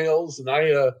some emails, and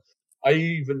I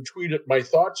even tweeted my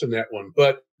thoughts on that one.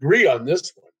 But agree on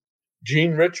this one,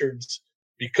 Gene Richards,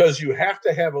 because you have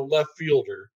to have a left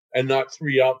fielder and not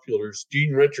 3 outfielders.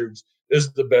 Gene Richards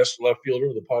is the best left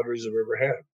fielder the Padres have ever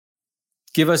had.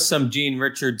 Give us some Gene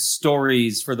Richards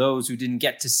stories for those who didn't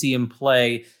get to see him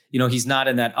play. He's not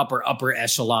in that upper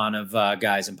echelon of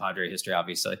guys in Padre history,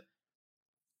 obviously.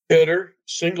 Hitter,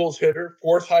 singles hitter,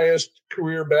 4th highest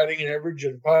career batting average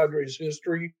in Padres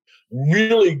history.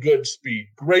 Really good speed,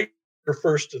 great for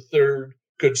first to third,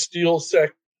 could steal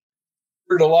second,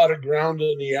 heard a lot of ground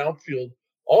in the outfield.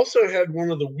 Also had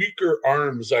one of the weaker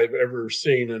arms I've ever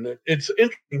seen. And it's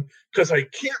interesting because I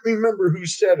can't remember who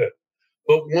said it,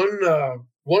 but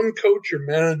one coach or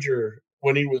manager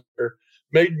when he was there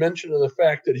made mention of the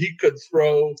fact that he could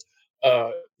throw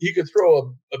he could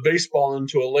throw a baseball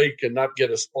into a lake and not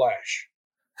get a splash.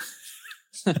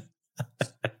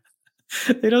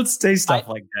 They don't say stuff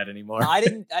like that anymore. I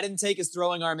didn't take his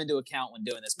throwing arm into account when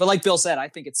doing this, but like Bill said, I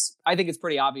think it's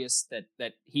pretty obvious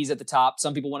that he's at the top.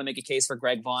 Some people want to make a case for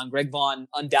Greg Vaughn. Greg Vaughn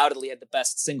undoubtedly had the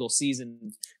best single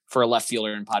season for a left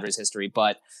fielder in Padres history.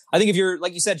 But I think if you're,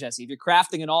 like you said, Jesse, if you're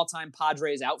crafting an all-time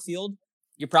Padres outfield,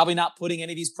 you're probably not putting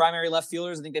any of these primary left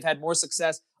fielders. I think they've had more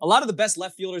success. A lot of the best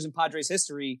left fielders in Padres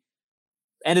history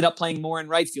ended up playing more in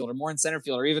right field or more in center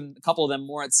field, or even a couple of them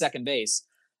more at second base.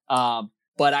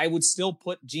 But I would still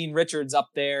put Gene Richards up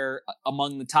there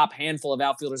among the top handful of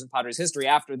outfielders in Padres history.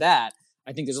 After that,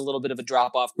 I think there's a little bit of a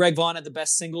drop off. Greg Vaughn had the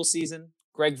best single season.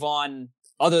 Greg Vaughn,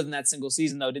 other than that single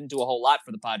season, though, didn't do a whole lot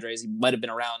for the Padres. He might have been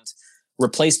around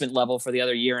replacement level for the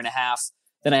other year and a half.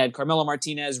 Then I had Carmelo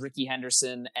Martinez, Ricky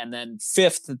Henderson, and then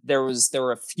fifth, there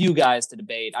were a few guys to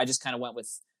debate. I just kind of went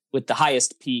with the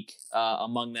highest peak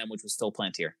among them, which was Phil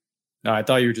Plantier. No, I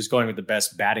thought you were just going with the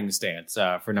best batting stance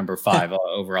for number 5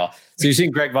 overall. So you've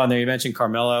seen Greg Vaughn there. You mentioned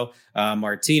Carmelo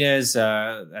Martinez.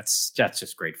 That's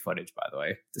just great footage, by the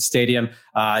way. The stadium.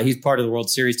 He's part of the World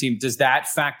Series team. Does that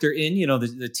factor in,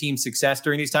 the team's success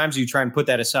during these times? Or you try and put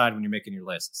that aside when you're making your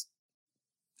lists?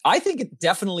 I think it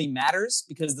definitely matters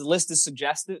because the list is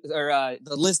suggestive, or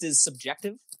the list is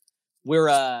subjective.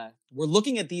 We're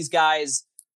looking at these guys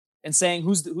and saying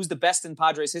who's the best in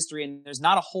Padres history, and there's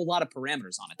not a whole lot of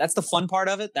parameters on it. That's the fun part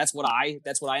of it. That's what I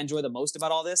enjoy the most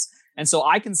about all this. And so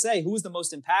I can say who is the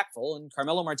most impactful, and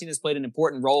Carmelo Martinez played an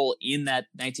important role in that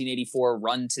 1984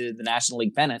 run to the National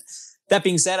League pennant. That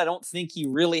being said, I don't think he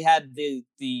really had the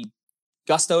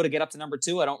gusto to get up to number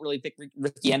 2. I don't really think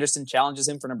Ricky Henderson challenges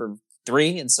him for number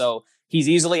 3, and so he's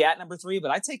easily at number 3.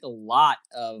 But I take a lot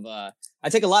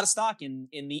of stock in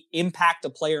the impact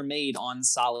a player made on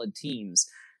solid teams.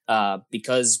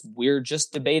 Because we're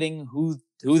just debating who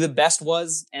the best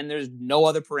was, and there's no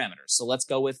other parameters. So let's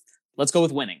go with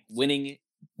winning. Winning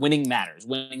matters.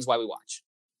 Winning's why we watch.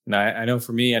 And I know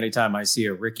for me, anytime I see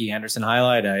a Ricky Henderson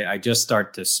highlight, I just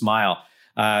start to smile.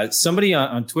 Somebody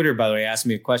on Twitter, by the way, asked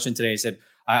me a question today. He said,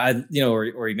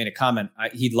 or he made a comment.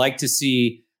 He'd like to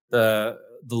see the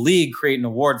league create an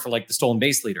award for like the stolen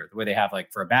base leader, the way they have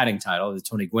like for a batting title, the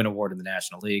Tony Gwynn Award in the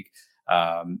National League.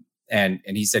 And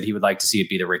he said he would like to see it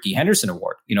be the Ricky Henderson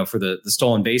Award, for the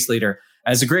stolen base leader.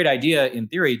 As a great idea in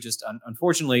theory, just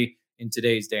unfortunately in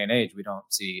today's day and age, we don't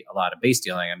see a lot of base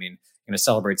stealing. I mean, going to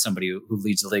celebrate somebody who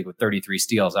leads the league with 33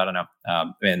 steals. I don't know.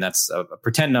 And that's a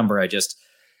pretend number I just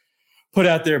put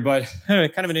out there, but kind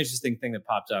of an interesting thing that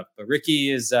popped up. But Ricky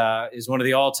is one of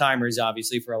the all-timers,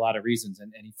 obviously, for a lot of reasons,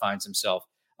 and he finds himself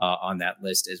on that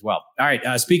list as well. All right.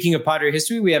 Speaking of Padre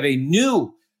history, we have a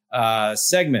new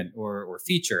segment or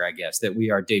feature, I guess, that we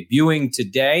are debuting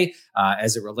today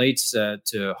as it relates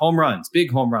to home runs,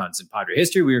 big home runs in Padre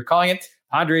history. We are calling it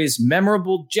Padres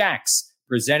Memorable Jacks,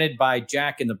 presented by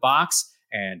Jack in the Box.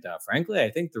 And frankly, I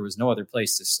think there was no other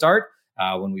place to start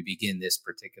when we begin this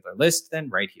particular list than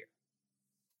right here.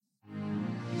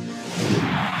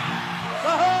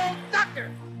 The home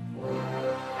doctor.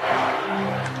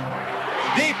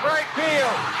 Deep right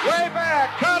field, way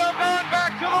back, cut him on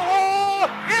back to the wall.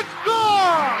 It's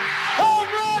gone! Home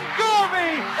run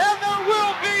derby, and there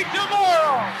will be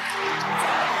tomorrow.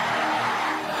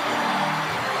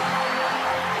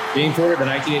 Game 4 of the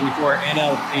 1984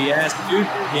 NLCS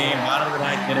Tuesday game, bottom of the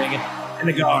ninth inning, in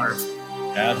the Garb.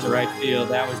 Out to right field.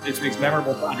 That was this week's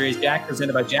Memorable Padres Jack,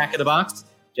 presented by Jack in the Box.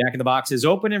 Jack in the Box is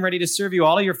open and ready to serve you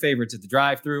all of your favorites at the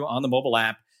drive-thru, on the mobile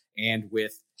app, and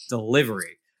with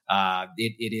delivery.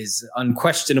 It is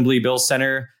unquestionably Bill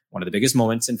Center, one of the biggest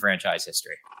moments in franchise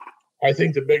history. I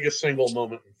think the biggest single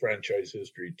moment in franchise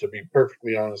history, to be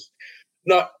perfectly honest.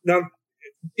 That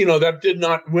did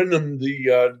not win them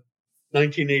the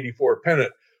 1984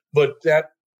 pennant, but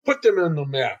that put them on the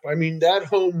map. I mean, that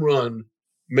home run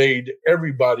made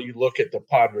everybody look at the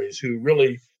Padres, who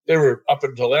really, they were, up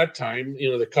until that time,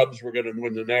 the Cubs were going to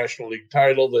win the National League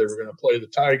title. They were going to play the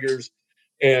Tigers.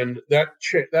 And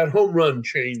that home run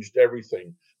changed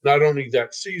everything. Not only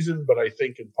that season, but I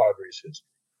think in Padres history.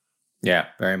 Yeah,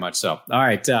 very much so. All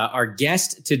right. Our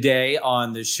guest today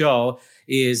on the show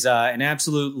is an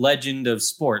absolute legend of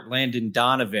sport, Landon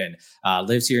Donovan.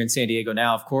 Lives here in San Diego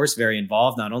now, of course, very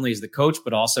involved, not only as the coach,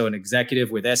 but also an executive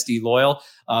with SD Loyal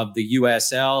of the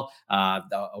USL,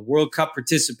 a World Cup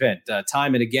participant,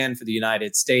 time and again for the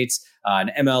United States,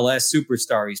 an MLS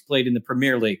superstar. He's played in the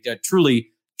Premier League,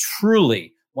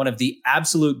 truly one of the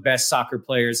absolute best soccer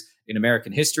players in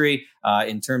American history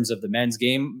in terms of the men's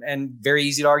game, and very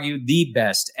easy to argue the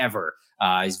best ever.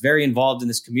 He's very involved in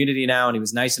this community now, and he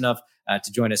was nice enough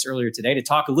to join us earlier today to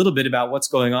talk a little bit about what's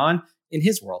going on in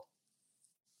his world.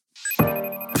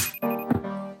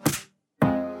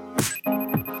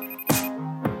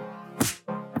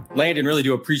 Landon, really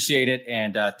do appreciate it.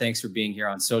 And thanks for being here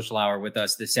on Social Hour with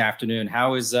us this afternoon.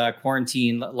 How is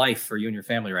quarantine life for you and your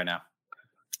family right now?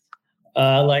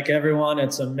 Like everyone,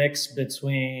 it's a mix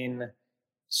between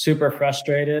super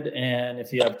frustrated and,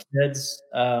 if you have kids,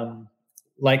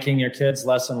 liking your kids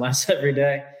less and less every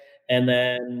day. And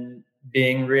then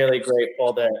being really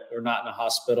grateful that we're not in a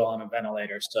hospital on a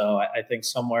ventilator. So I think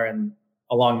somewhere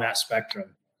along that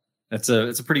spectrum. It's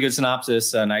a pretty good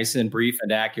synopsis, nice and brief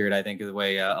and accurate, I think, of the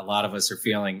way a lot of us are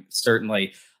feeling,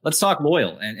 certainly. Let's talk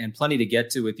Loyal and plenty to get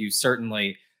to with you,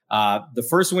 certainly. The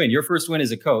first win, your first win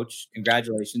as a coach,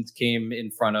 congratulations, came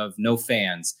in front of no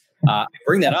fans. I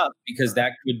bring that up because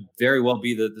that could very well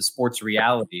be the sports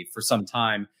reality for some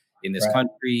time in this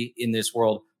country, in this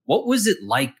world. What was it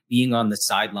like being on the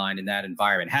sideline in that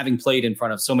environment, having played in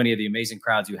front of so many of the amazing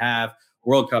crowds you have,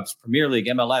 World Cups, Premier League,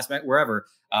 MLS, wherever,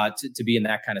 to be in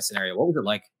that kind of scenario? What was it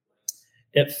like?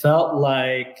 It felt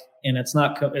like, and it's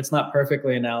not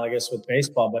perfectly analogous with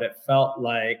baseball, but it felt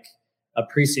like a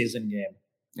preseason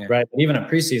game, right? But even a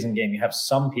preseason game, you have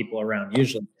some people around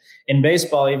usually. In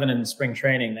baseball, even in spring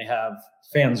training, they have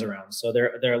fans around. So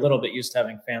they're a little bit used to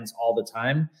having fans all the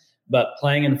time. But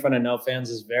playing in front of no fans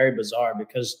is very bizarre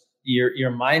because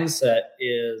your mindset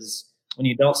is, when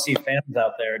you don't see fans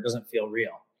out there, it doesn't feel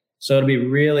real. So it'll be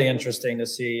really interesting to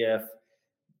see if,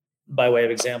 by way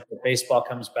of example, if baseball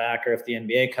comes back, or if the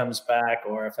NBA comes back,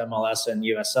 or if MLS and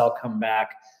USL come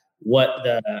back, what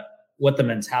the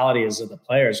mentality is of the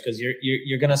players, because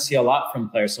you're going to see a lot from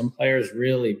players. Some players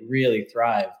really, really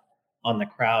thrive on the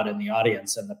crowd and the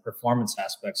audience and the performance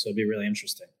aspect. So it'd be really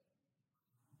interesting.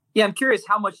 Yeah, I'm curious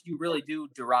how much you really do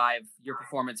derive your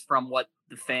performance from what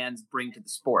the fans bring to the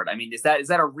sport. I mean, is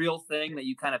that a real thing that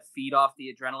you kind of feed off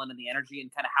the adrenaline and the energy, and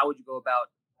kind of how would you go about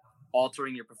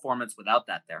altering your performance without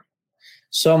that there?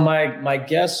 So my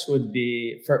guess would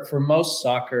be for most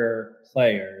soccer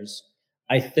players,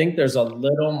 I think there's a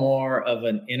little more of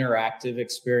an interactive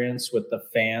experience with the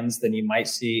fans than you might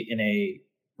see in a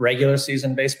regular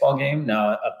season baseball game. Now,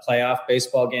 a playoff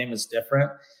baseball game is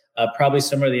different. Probably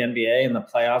similar to the NBA in the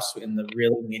playoffs in the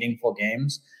really meaningful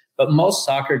games. But most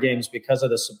soccer games, because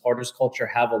of the supporters culture,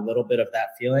 have a little bit of that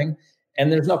feeling.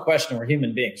 And there's no question, we're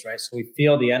human beings, right? So we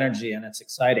feel the energy and it's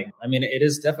exciting. I mean, it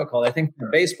is difficult. I think for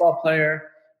a baseball player,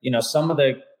 some of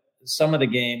the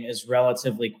game is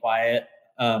relatively quiet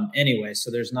anyway.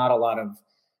 So there's not a lot of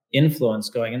influence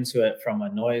going into it from a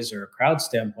noise or a crowd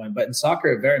standpoint. But in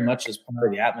soccer, it very much is part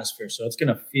of the atmosphere. So it's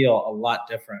going to feel a lot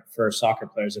different for soccer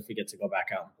players if we get to go back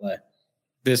out and play.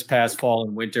 This past fall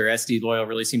and winter, SD Loyal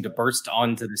really seemed to burst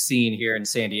onto the scene here in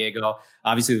San Diego.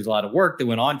 Obviously, there was a lot of work that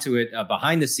went onto it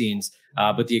behind the scenes,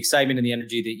 but the excitement and the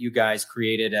energy that you guys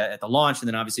created at the launch, and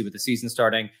then obviously with the season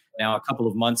starting now a couple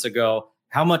of months ago,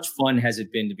 how much fun has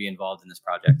it been to be involved in this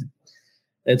project?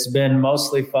 It's been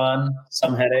mostly fun,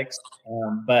 some headaches,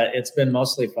 but it's been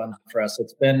mostly fun for us.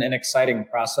 It's been an exciting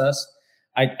process.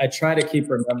 I try to keep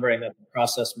remembering that the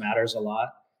process matters a lot.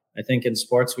 I think in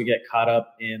sports, we get caught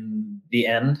up in the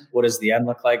end. What does the end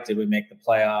look like? Did we make the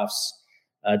playoffs?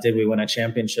 Did we win a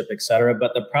championship, et cetera?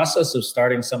 But the process of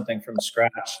starting something from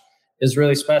scratch is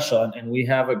really special. And we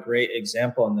have a great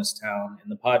example in this town in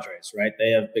the Padres, right?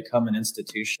 They have become an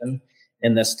institution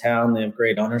in this town. They have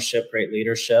great ownership, great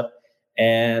leadership.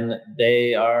 And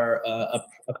they are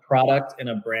a product and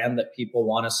a brand that people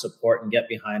want to support and get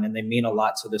behind. And they mean a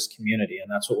lot to this community. And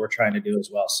that's what we're trying to do as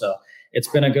well. So it's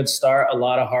been a good start. A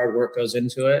lot of hard work goes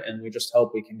into it. And we just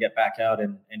hope we can get back out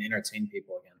and entertain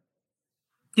people again.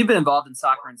 You've been involved in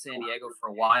soccer in San Diego for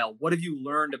a while. What have you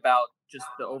learned about just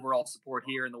the overall support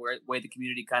here and the way the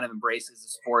community kind of embraces the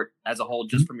sport as a whole,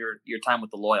 just from your time with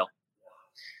the Loyal?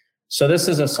 So this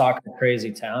is a soccer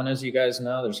crazy town, as you guys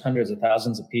know. There's hundreds of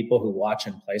thousands of people who watch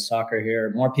and play soccer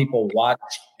here. More people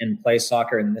watch and play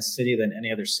soccer in this city than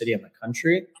any other city in the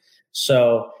country.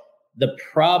 So the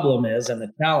problem is, and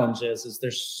the challenge is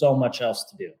there's so much else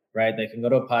to do, right? They can go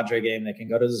to a Padre game. They can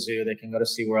go to the zoo. They can go to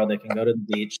SeaWorld. They can go to the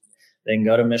beach. They can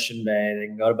go to Mission Bay. They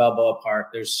can go to Balboa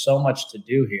Park. There's so much to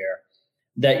do here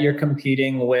that you're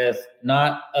competing with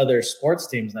not other sports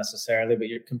teams necessarily, but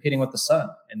you're competing with the sun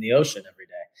and the ocean every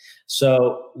day.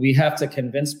 So we have to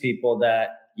convince people that,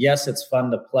 yes, it's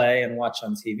fun to play and watch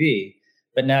on TV,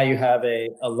 but now you have a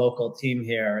local team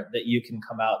here that you can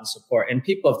come out and support. And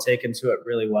people have taken to it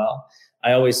really well.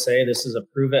 I always say this is a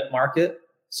prove it market.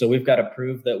 So we've got to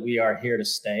prove that we are here to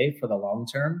stay for the long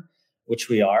term. which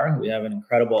we are. We have an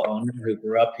incredible owner who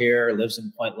grew up here, lives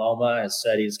in Point Loma, has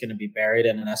said he's going to be buried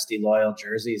in an SD Loyal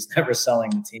jersey. He's never selling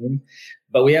the team.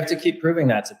 But we have to keep proving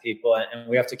that to people, and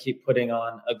we have to keep putting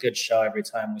on a good show every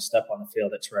time we step on the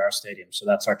field at Torero Stadium. So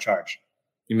that's our charge.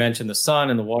 You mentioned the sun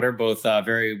and the water, both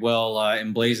very well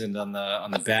emblazoned on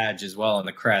the badge as well, on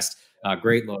the crest.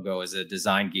 Great logo as a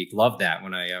design geek. Love that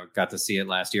when I got to see it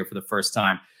last year for the first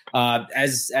time.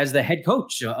 As the head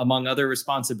coach, among other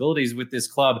responsibilities with this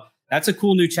club, that's a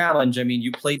cool new challenge. I mean,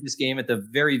 you played this game at the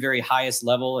very, very highest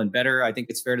level and better, I think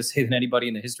it's fair to say, than anybody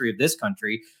in the history of this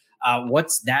country.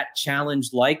 What's that challenge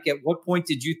like? At what point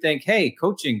did you think, hey,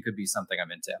 coaching could be something I'm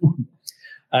into?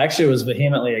 I actually was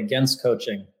vehemently against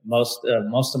coaching most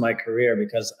of my career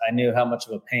because I knew how much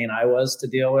of a pain I was to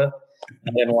deal with.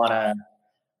 I didn't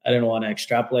want to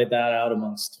extrapolate that out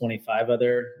amongst 25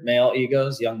 other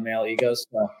young male egos.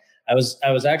 So I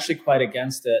was actually quite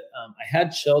against it. I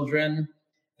had children.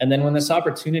 And then when this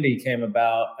opportunity came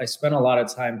about, I spent a lot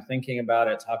of time thinking about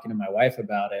it, talking to my wife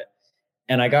about it.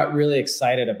 And I got really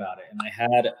excited about it. And I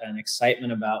had an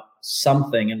excitement about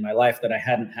something in my life that I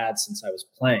hadn't had since I was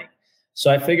playing.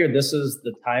 So I figured this is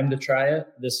the time to try it.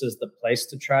 This is the place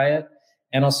to try it.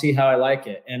 And I'll see how I like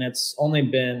it. And it's only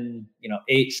been,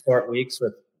 8 short weeks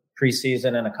with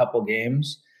preseason and a couple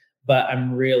games, but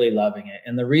I'm really loving it.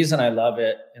 And the reason I love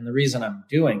it and the reason I'm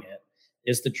doing it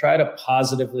is to try to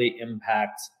positively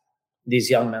impact these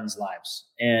young men's lives.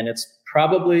 And it's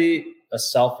probably a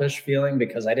selfish feeling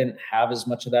because I didn't have as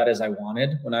much of that as I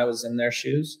wanted when I was in their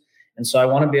shoes. And so I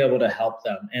want to be able to help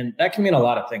them. And that can mean a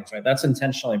lot of things, right? That's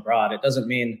intentionally broad. It doesn't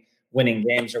mean winning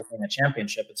games or winning a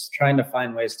championship. It's trying to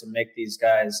find ways to make these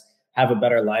guys have a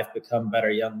better life, become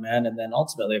better young men. And then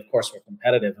ultimately, of course, we're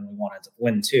competitive and we want to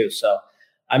win too. So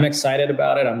I'm excited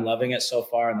about it. I'm loving it so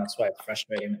far. And that's why it's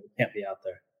frustrating that we can't be out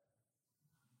there.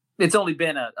 It's only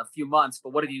been a few months,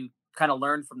 but what have you kind of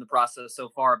learned from the process so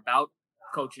far about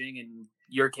coaching and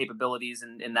your capabilities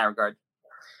in that regard?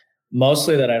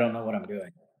 Mostly that I don't know what I'm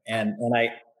doing. And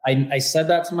I said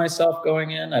that to myself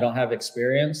going in. I don't have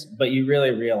experience, but you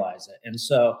really realize it. And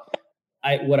so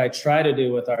what I try to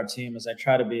do with our team is I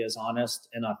try to be as honest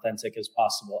and authentic as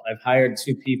possible. I've hired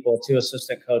 2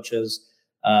 assistant coaches,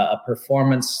 a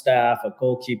performance staff, a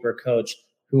goalkeeper coach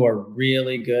who are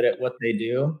really good at what they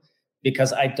do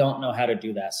because I don't know how to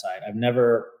do that side. I've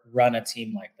never run a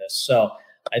team like this. So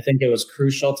I think it was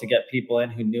crucial to get people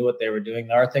in who knew what they were doing.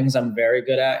 There are things I'm very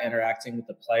good at, interacting with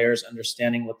the players,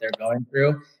 understanding what they're going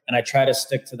through, and I try to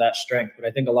stick to that strength. But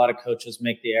I think a lot of coaches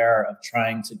make the error of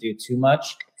trying to do too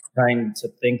much, trying to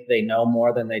think they know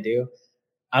more than they do.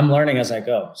 I'm learning as I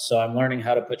go. So I'm learning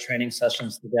how to put training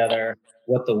sessions together,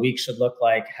 what the week should look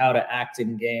like, how to act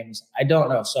in games. I don't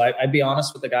know. So I'd be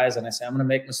honest with the guys and I say, I'm going to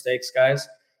make mistakes, guys,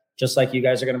 just like you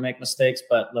guys are going to make mistakes,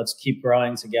 but let's keep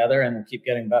growing together and we'll keep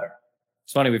getting better.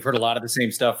 It's funny. We've heard a lot of the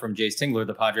same stuff from Jayce Tingler,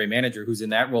 the Padre manager, who's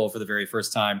in that role for the very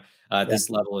first time at this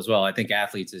level as well. I think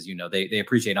athletes, as you know, they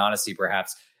appreciate honesty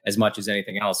perhaps as much as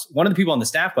anything else. One of the people on the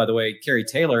staff, by the way, Carrie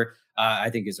Taylor, I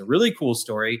think is a really cool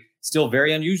story. Still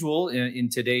very unusual in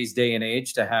today's day and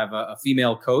age to have a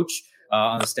female coach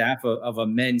on the staff of a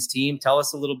men's team. Tell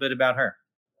us a little bit about her.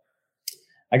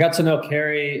 I got to know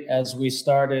Carrie as we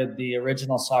started the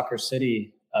original Soccer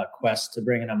City quest to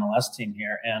bring an MLS team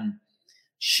here. And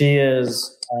she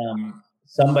is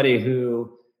somebody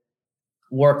who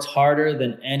worked harder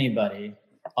than anybody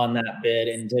on that bid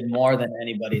and did more than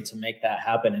anybody to make that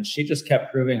happen. And she just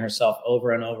kept proving herself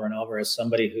over and over and over as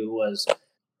somebody who was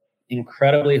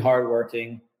incredibly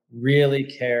hardworking, really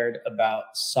cared about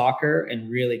soccer and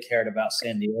really cared about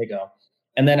San Diego.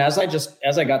 And then as I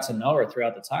got to know her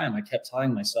throughout the time, I kept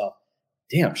telling myself,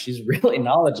 damn, she's really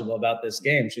knowledgeable about this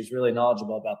game. She's really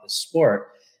knowledgeable about this sport.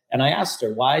 And I asked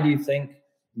her, why do you think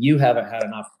you haven't had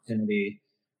an opportunity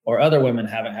or other women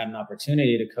haven't had an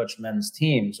opportunity to coach men's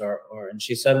teams? And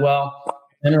she said, well,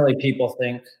 generally people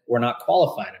think we're not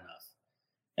qualified enough.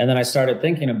 And then I started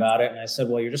thinking about it and I said,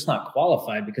 well, you're just not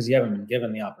qualified because you haven't been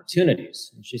given the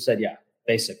opportunities. And she said, yeah,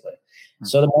 basically.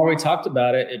 So the more we talked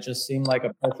about it, it just seemed like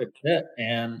a perfect fit.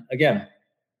 And again,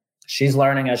 she's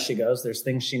learning as she goes. There's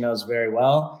things she knows very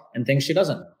well and things she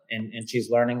doesn't know. And she's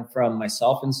learning from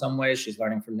myself in some ways. She's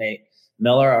learning from Nate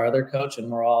Miller, our other coach,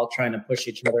 and we're all trying to push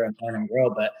each other and learn and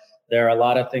grow. But there are a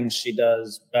lot of things she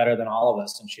does better than all of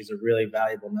us, and she's a really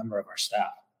valuable member of our staff.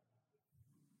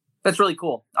 That's really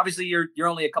cool. Obviously, you're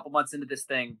only a couple months into this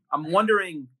thing. I'm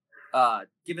wondering,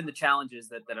 given the challenges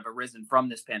that have arisen from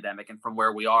this pandemic and from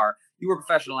where we are, you were a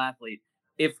professional athlete.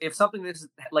 If something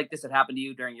like this had happened to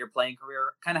you during your playing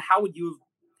career, kind of how would you have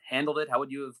handled it? How would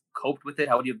you have coped with it?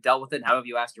 How would you have dealt with it? And how have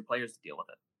you asked your players to deal with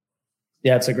it?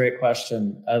 Yeah, it's a great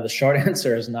question. The short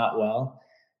answer is not well.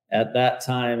 At that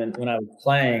time, and when I was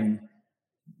playing,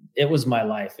 it was my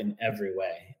life in every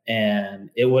way. And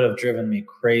it would have driven me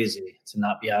crazy to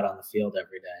not be out on the field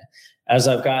every day. As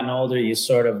I've gotten older, you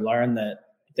sort of learn that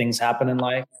things happen in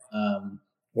life.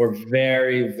 We're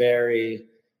very, very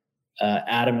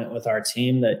adamant with our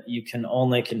team that you can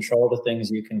only control the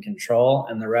things you can control,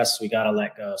 and the rest we got to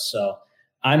let go. So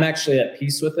I'm actually at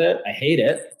peace with it. I hate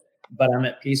it, but I'm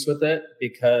at peace with it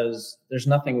because there's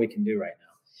nothing we can do right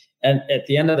now. And at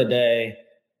the end of the day,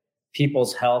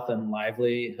 people's health and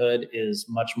livelihood is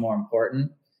much more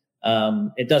important.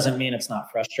 It doesn't mean it's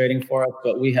not frustrating for us,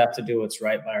 but we have to do what's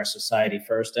right by our society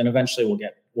first, and eventually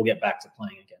we'll get back to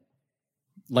playing again.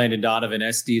 Landon Donovan,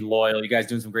 SD Loyal, you guys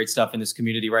doing some great stuff in this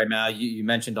community right now. You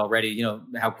mentioned already,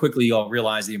 how quickly you all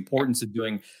realize the importance of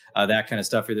doing that kind of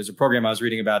stuff here. There's a program I was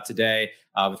reading about today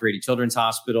with Rady Children's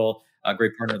Hospital, a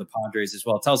great partner of the Padres as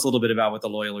well. Tell us a little bit about what the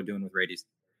Loyal are doing with Rady's.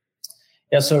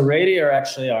 Yeah, so Rady are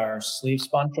actually our sleeve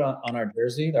sponsor on our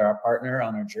jersey. They're our partner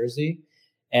on our jersey.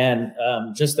 And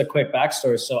just a quick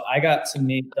backstory. So I got to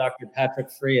meet Dr. Patrick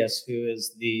Frias, who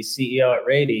is the CEO at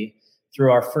Rady, through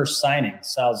our first signing,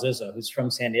 Sal Zizzo, who's from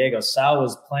San Diego. Sal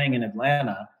was playing in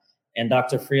Atlanta, and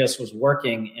Dr. Frias was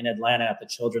working in Atlanta at the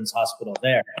Children's Hospital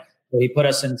there. So he put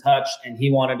us in touch, and he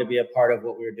wanted to be a part of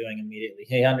what we were doing immediately.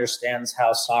 He understands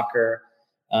how soccer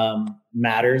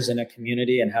matters in a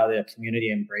community and how the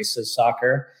community embraces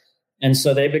soccer. And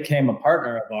so they became a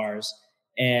partner of ours.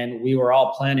 And we were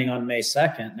all planning on May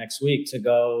 2nd, next week, to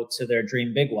go to their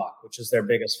Dream Big Walk, which is their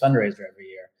biggest fundraiser every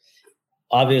year.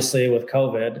 Obviously, with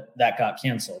COVID, that got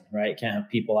canceled, right? Can't have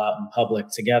people out in public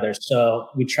together. So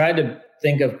we tried to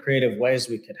think of creative ways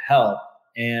we could help.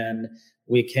 And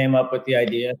we came up with the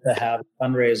idea to have a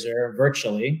fundraiser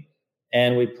virtually.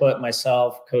 And we put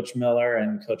myself, Coach Miller,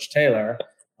 and Coach Taylor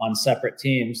on separate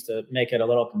teams to make it a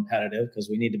little competitive, because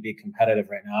we need to be competitive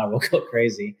right now. We'll go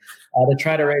crazy to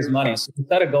try to raise money. So we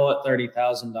set a goal at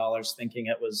 $30,000, thinking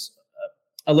it was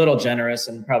a little generous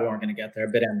and probably weren't going to get there, a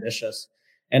bit ambitious.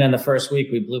 And in the first week,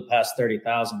 we blew past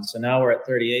 30,000. So now we're at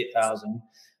 38,000.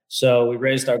 So we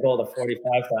raised our goal to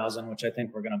 45,000, which I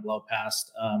think we're going to blow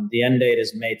past. The end date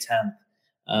is May 10th.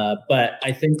 But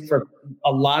I think for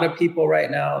a lot of people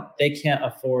right now, they can't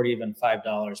afford even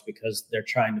 $5 because they're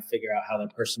trying to figure out how their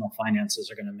personal finances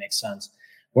are going to make sense.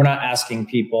 We're not asking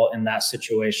people in that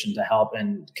situation to help.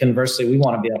 And conversely, we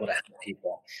want to be able to help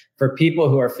people. For people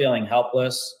who are feeling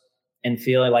helpless and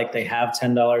feeling like they have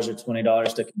 $10 or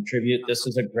 $20 to contribute, this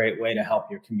is a great way to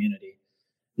help your community.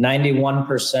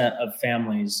 91% of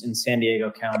families in San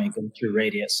Diego County go through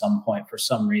Rady at some point for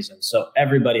some reason. So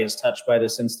everybody is touched by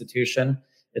this institution.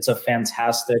 It's a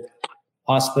fantastic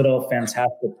hospital,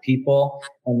 fantastic people,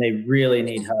 and they really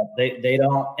need help. They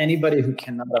don't, anybody who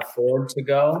cannot afford to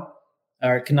go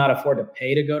or cannot afford to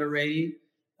pay to go to Rady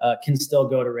can still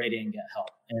go to Rady and get help.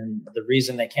 And the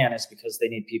reason they can is because they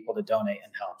need people to donate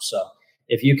and help. So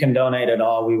if you can donate at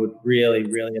all, we would really,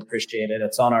 really appreciate it.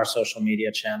 It's on our social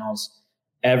media channels.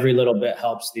 Every little bit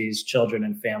helps these children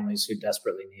and families who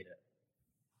desperately need it.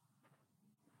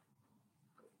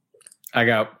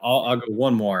 I'll go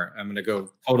one more. I'm going to go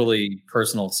totally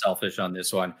personal, selfish on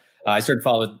this one. I started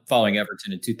following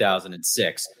Everton in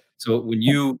 2006. So when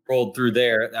you rolled through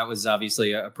there, that was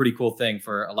obviously a pretty cool thing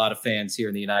for a lot of fans here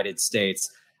in the United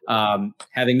States.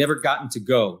 Having never gotten to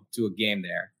go to a game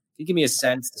there, can you give me a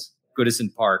sense,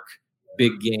 Goodison Park,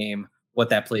 big game, what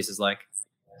that place is like?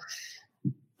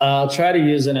 I'll try to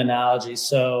use an analogy.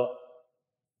 So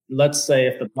let's say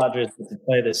if the Padres get to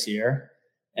play this year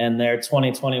and their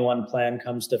 2021 plan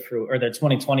comes to fruition, or their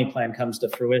 2020 plan comes to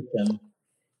fruition,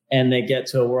 and they get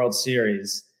to a World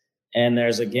Series, and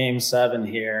there's a game 7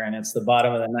 here, and it's the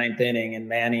bottom of the 9th inning, and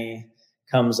Manny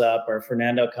comes up or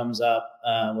Fernando comes up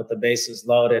with the bases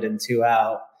loaded and 2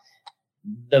 out.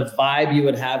 The vibe you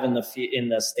would have in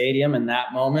the stadium in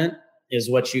that moment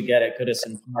is what you get at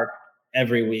Goodison Park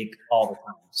every week, all the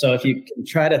time. So if you can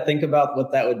try to think about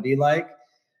what that would be like,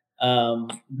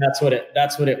 that's what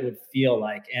it would feel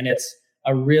like. And it's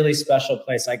a really special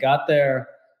place. I got there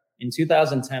in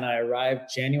 2010. I arrived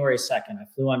January 2nd. I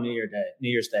flew on New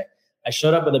Year's Day. I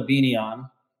showed up with a beanie on.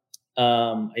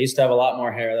 I used to have a lot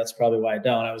more hair. That's probably why I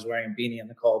don't. I was wearing a beanie in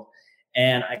the cold.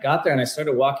 And I got there and I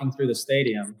started walking through the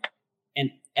stadium, and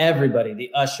everybody,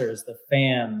 the ushers, the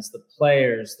fans, the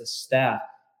players, the staff,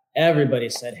 everybody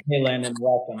said, "Hey, Landon,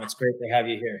 welcome. It's great to have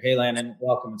you here. Hey, Landon,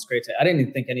 welcome. It's great to." I didn't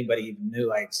even think anybody even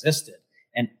knew I existed.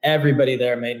 And everybody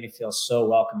there made me feel so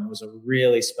welcome. It was a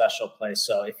really special place.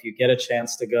 So if you get a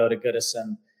chance to go to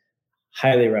Goodison,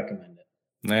 highly recommend it.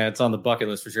 Yeah, it's on the bucket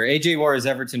list for sure. AJ wore his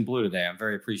Everton blue today. I'm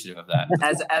very appreciative of that.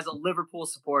 As a Liverpool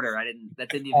supporter, that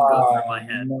didn't even go through my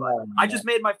head. But I just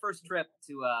made my first trip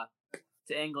to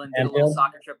England, did a little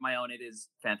soccer trip of my own. It is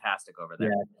fantastic over there.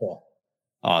 Yeah, cool.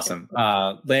 Awesome.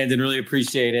 Landon, really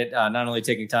appreciate it. Not only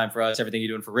taking time for us, everything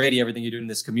you're doing for radio, everything you're doing in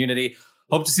this community.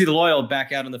 Hope to see the Loyal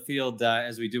back out on the field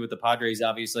as we do with the Padres,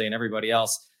 obviously, and everybody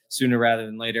else sooner rather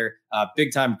than later.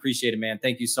 Big time appreciate it, man.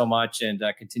 Thank you so much, and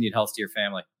continued health to your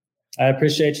family. I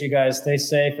appreciate you guys. Stay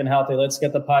safe and healthy. Let's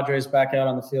get the Padres back out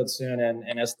on the field soon, and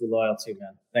SD Loyal too,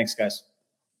 man. Thanks, guys.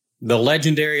 The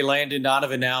legendary Landon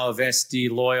Donovan now of SD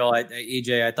Loyal.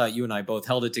 AJ, I thought you and I both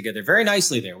held it together very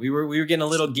nicely there. We were getting a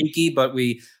little geeky, but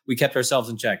we kept ourselves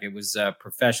in check. It was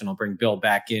professional. Bring Bill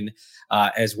back in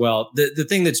as well. The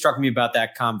thing that struck me about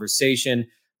that conversation,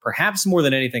 perhaps more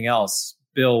than anything else,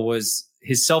 Bill, was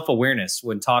his self-awareness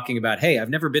when talking about, hey, I've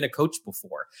never been a coach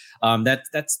before.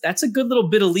 That's a good little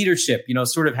bit of leadership,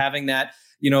 sort of having that,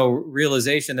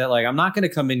 realization that, like, I'm not going to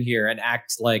come in here and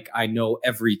act like I know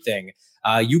everything.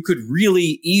 You could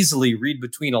really easily read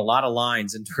between a lot of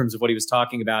lines in terms of what he was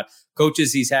talking about.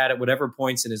 Coaches he's had at whatever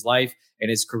points in his life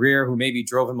and his career who maybe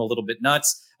drove him a little bit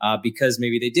nuts because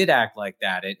maybe they did act like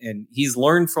that. And he's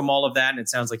learned from all of that. And it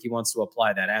sounds like he wants to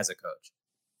apply that as a coach.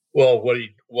 Well,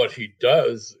 what he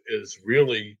does is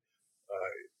really,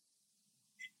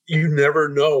 you never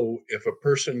know if a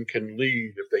person can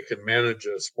lead, if they can manage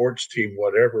a sports team,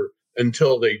 whatever,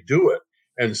 until they do it.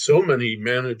 And so many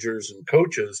managers and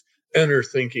coaches enter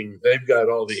thinking they've got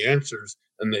all the answers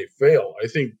and they fail. I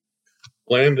think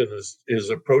Landon is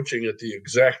approaching it the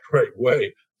exact right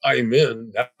way. I'm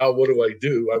in. Now what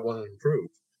do? I want to improve.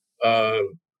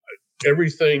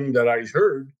 Everything that I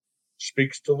heard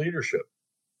speaks to leadership.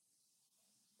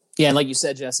 Yeah, and like you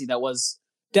said, Jesse, that was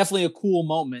definitely a cool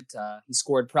moment. He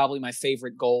scored probably my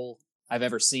favorite goal I've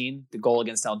ever seen, the goal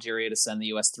against Algeria to send the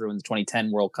U.S. through in the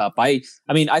 2010 World Cup. I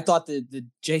mean, I thought the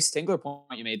Jay Stingler point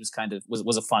you made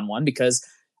was a fun one, because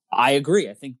I agree.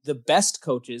 I think the best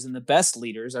coaches and the best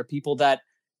leaders are people that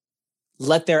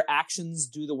let their actions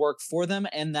do the work for them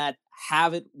and that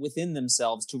have it within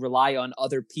themselves to rely on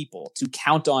other people, to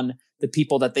count on the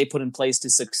people that they put in place to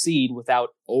succeed without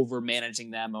over managing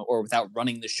them or without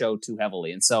running the show too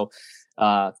heavily. And so,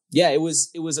 it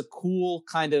was a cool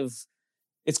kind of,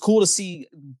 it's cool to see,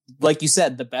 like you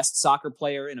said, the best soccer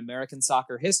player in American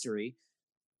soccer history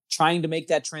trying to make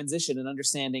that transition and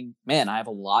understanding, man, I have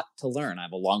a lot to learn. I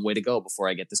have a long way to go before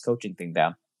I get this coaching thing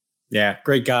down. Yeah,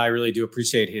 great guy. I really do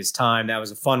appreciate his time. That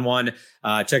was a fun one.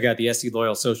 Check out the SD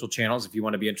Loyal social channels if you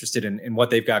want to be interested in what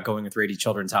they've got going with Rady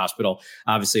Children's Hospital.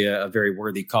 Obviously, a very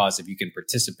worthy cause if you can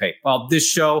participate. Well, this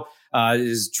show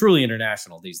is truly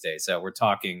international these days. We're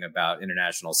talking about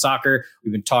international soccer.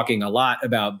 We've been talking a lot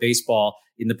about baseball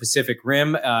in the Pacific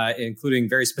Rim, including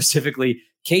very specifically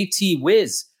KT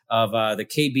Wiz of the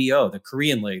KBO, the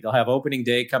Korean League. They'll have opening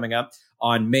day coming up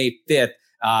on May 5th.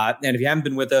 And if you haven't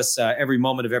been with us every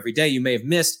moment of every day, you may have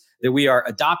missed that we are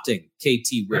adopting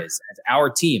KT Wiz as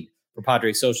our team for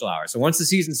Padres Social Hour. So once the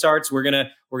season starts, we're gonna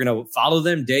follow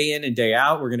them day in and day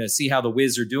out. We're gonna see how the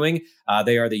Wiz are doing.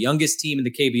 They are the youngest team in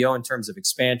the KBO in terms of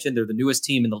expansion. They're the newest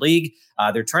team in the league.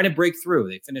 They're trying to break through.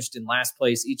 They finished in last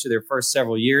place each of their first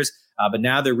several years, but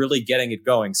now they're really getting it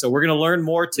going. So we're gonna learn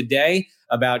more today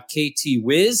about KT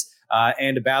Wiz.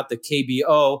 And about the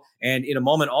KBO. And in a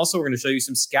moment, also, we're going to show you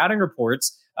some scouting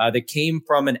reports that came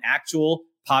from an actual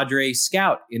Padre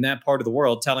scout in that part of the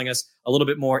world, telling us a little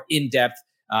bit more in-depth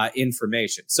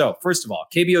information. So first of all,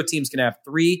 KBO teams can have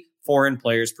 3 foreign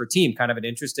players per team. Kind of an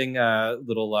interesting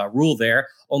little rule there.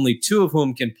 Only 2 of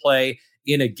whom can play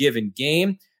in a given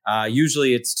game.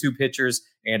 Usually it's 2 pitchers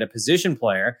and a position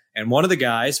player. And one of the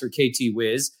guys for KT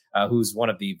Wiz, who's one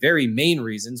of the very main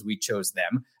reasons we chose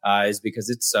them, is because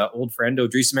it's old friend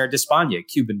Odrisamer Despaigne,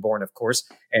 Cuban-born, of course,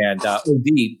 and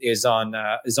OD is on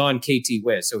KT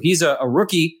Wiz. So he's a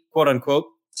rookie, quote unquote,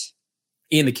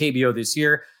 in the KBO this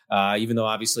year. Even though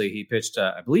obviously he pitched,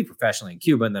 I believe, professionally in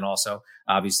Cuba, and then also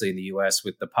obviously in the U.S.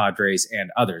 with the Padres and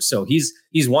others. So he's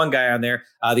one guy on there.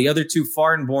 The other 2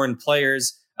 foreign-born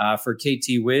players for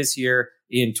KT Wiz here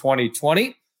in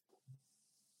 2020.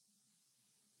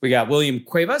 We got William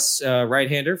Cuevas,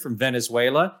 right-hander from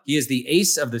Venezuela. He is the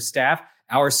ace of the staff.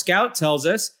 Our scout tells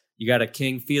us you got a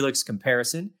King Felix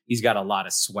comparison. He's got a lot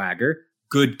of swagger,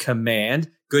 good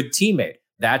command, good teammate.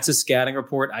 That's a scouting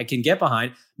report I can get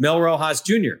behind. Mel Rojas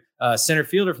Jr., center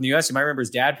fielder from the U.S. You might remember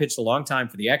his dad pitched a long time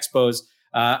for the Expos.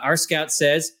 Our scout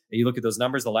says, you look at those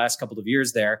numbers the last couple of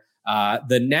years there,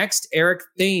 the next Eric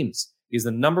Thames is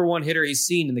the number 1 hitter he's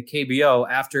seen in the KBO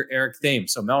after Eric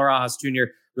Thames. So Mel Rojas Jr.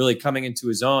 really coming into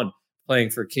his own, playing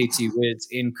for KT Wiz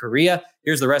in Korea.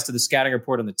 Here's the rest of the scouting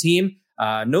report on the team.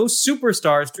 No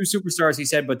superstars, true superstars, he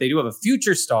said, but they do have a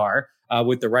future star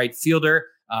with the right fielder.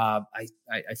 I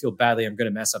feel badly. I'm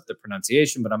going to mess up the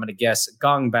pronunciation, but I'm going to guess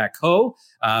Gong Bak Ho,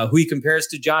 who he compares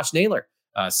to Josh Naylor.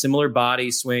 Similar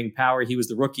body, swing, power. He was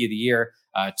the rookie of the year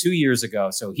 2 years ago.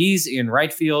 So he's in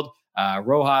right field.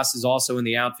 Rojas is also in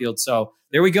the outfield. So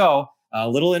there we go. A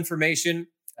little information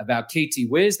about KT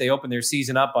Wiz. They opened their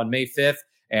season up on May 5th.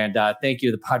 And thank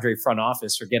you to the Padre front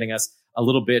office for getting us a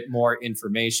little bit more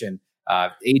information.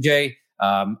 AJ,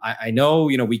 I know,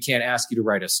 we can't ask you to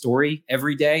write a story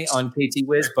every day on KT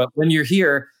Wiz, but when you're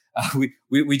here,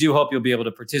 we do hope you'll be able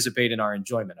to participate in our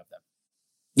enjoyment of them.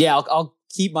 Yeah, I'll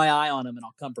keep my eye on them and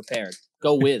I'll come prepared.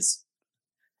 Go Wiz.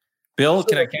 Bill,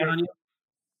 can I count on you?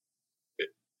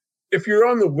 If you're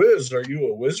on the Wiz, are you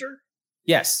a wizard?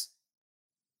 Yes.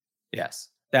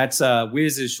 That's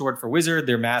Wiz is short for wizard.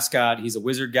 Their mascot. He's a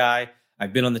wizard guy.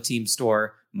 I've been on the team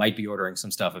store. Might be ordering some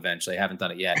stuff eventually. I haven't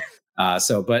done it yet.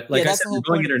 But like I said, we're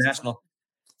going international.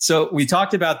 So we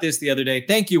talked about this the other day.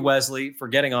 Thank you, Wesley, for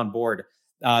getting on board.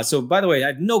 So by the way, I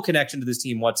have no connection to this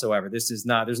team whatsoever. There's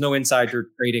no insider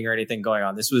trading or anything going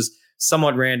on. This was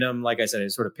somewhat random. Like I said, I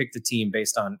sort of picked a team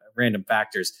based on random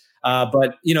factors.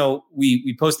 But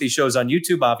we post these shows on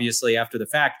YouTube, obviously, after the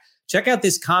fact. Check out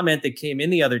this comment that came in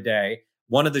the other day.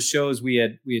 One of the shows we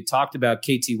had talked about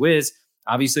KT Wiz.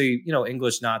 Obviously,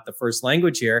 English not the first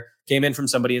language here, came in from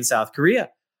somebody in South Korea.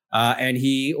 And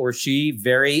he or she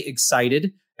very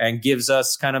excited and gives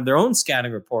us kind of their own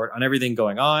scouting report on everything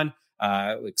going on.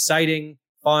 Exciting,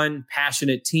 fun,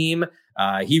 passionate team.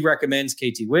 He recommends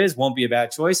KT Wiz, won't be a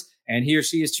bad choice. And he or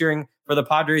she is cheering for the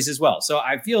Padres as well. So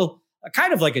I feel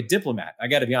kind of like a diplomat. I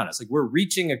got to be honest. Like we're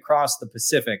reaching across the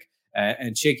Pacific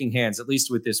and shaking hands, at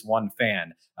least with this one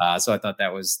fan. So I thought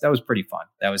that was pretty fun.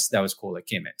 That was cool that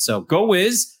came in. So go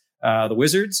Wiz, the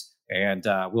Wizards, and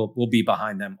we'll be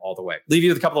behind them all the way. Leave you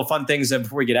with a couple of fun things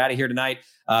before we get out of here tonight.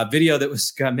 Video that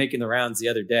was making the rounds the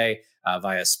other day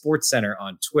via SportsCenter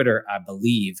on Twitter, I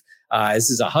believe. This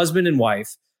is a husband and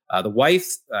wife. The wife,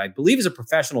 I believe, is a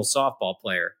professional softball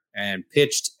player and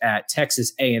pitched at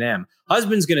Texas A&M.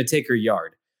 Husband's going to take her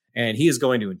yard, and he is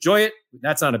going to enjoy it.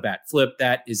 That's not a bat flip.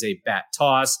 That is a bat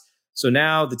toss. So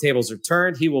now the tables are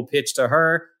turned. He will pitch to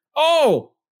her.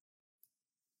 Oh!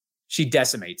 She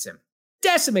decimates him.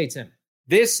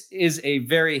 This is a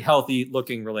very healthy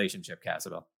looking relationship,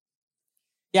 Casabel.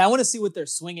 Yeah, I want to see what they're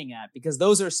swinging at because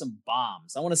those are some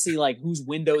bombs. I want to see like whose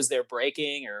windows they're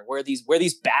breaking or where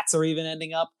these bats are even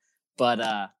ending up.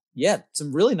 But yeah,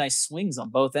 some really nice swings on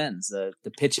both ends. The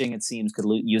pitching, it seems, could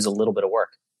use a little bit of work.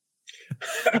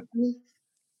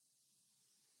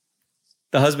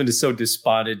 The husband is so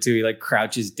despondent too. He like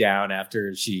crouches down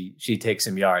after she takes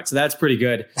him yard. So that's pretty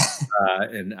good.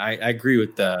 And I agree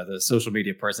with the social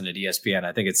media person at ESPN.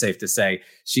 I think it's safe to say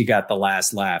she got the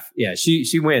last laugh. Yeah,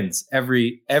 she wins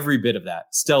every bit of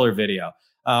that. Stellar video.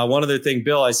 One other thing,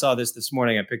 Bill, I saw this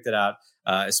morning. I picked it out,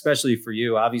 especially for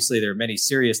you. Obviously, there are many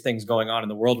serious things going on in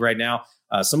the world right now,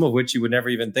 some of which you would never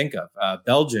even think of.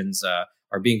 Belgians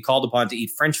are being called upon to eat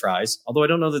French fries, although I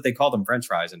don't know that they call them French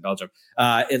fries in Belgium,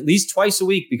 at least twice a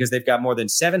week because they've got more than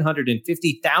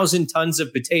 750,000 tons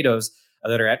of potatoes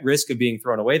that are at risk of being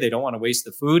thrown away. They don't want to waste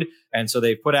the food. And so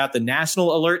they put out the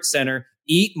National Alert Center,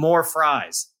 eat more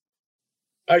fries.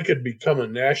 I could become a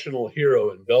national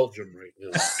hero in Belgium right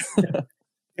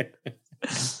now.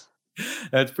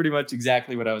 That's pretty much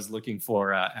exactly what I was looking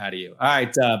for out of you. All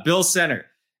right, Bill Center,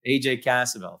 AJ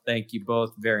Casabel, thank you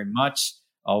both very much.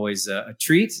 Always a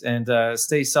treat, and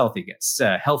stay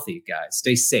healthy, guys.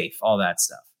 Stay safe, all that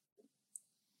stuff.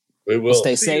 We will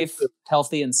stay safe,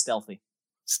 healthy, and stealthy.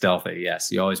 Stealthy,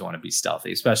 yes. You always want to be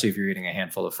stealthy, especially if you're eating a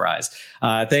handful of fries.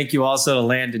 Thank you also to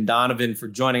Landon Donovan for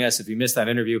joining us. If you missed that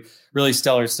interview, really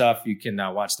stellar stuff. You can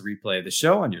watch the replay of the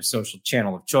show on your social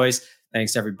channel of choice.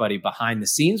 Thanks to everybody behind the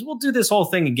scenes. We'll do this whole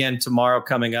thing again tomorrow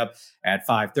coming up at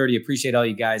 5:30. Appreciate all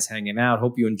you guys hanging out.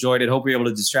 Hope you enjoyed it. Hope we're able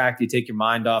to distract you, take your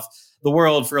mind off the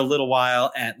world for a little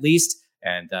while at least.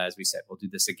 And as we said, we'll do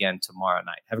this again tomorrow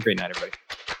night. Have a great night, everybody.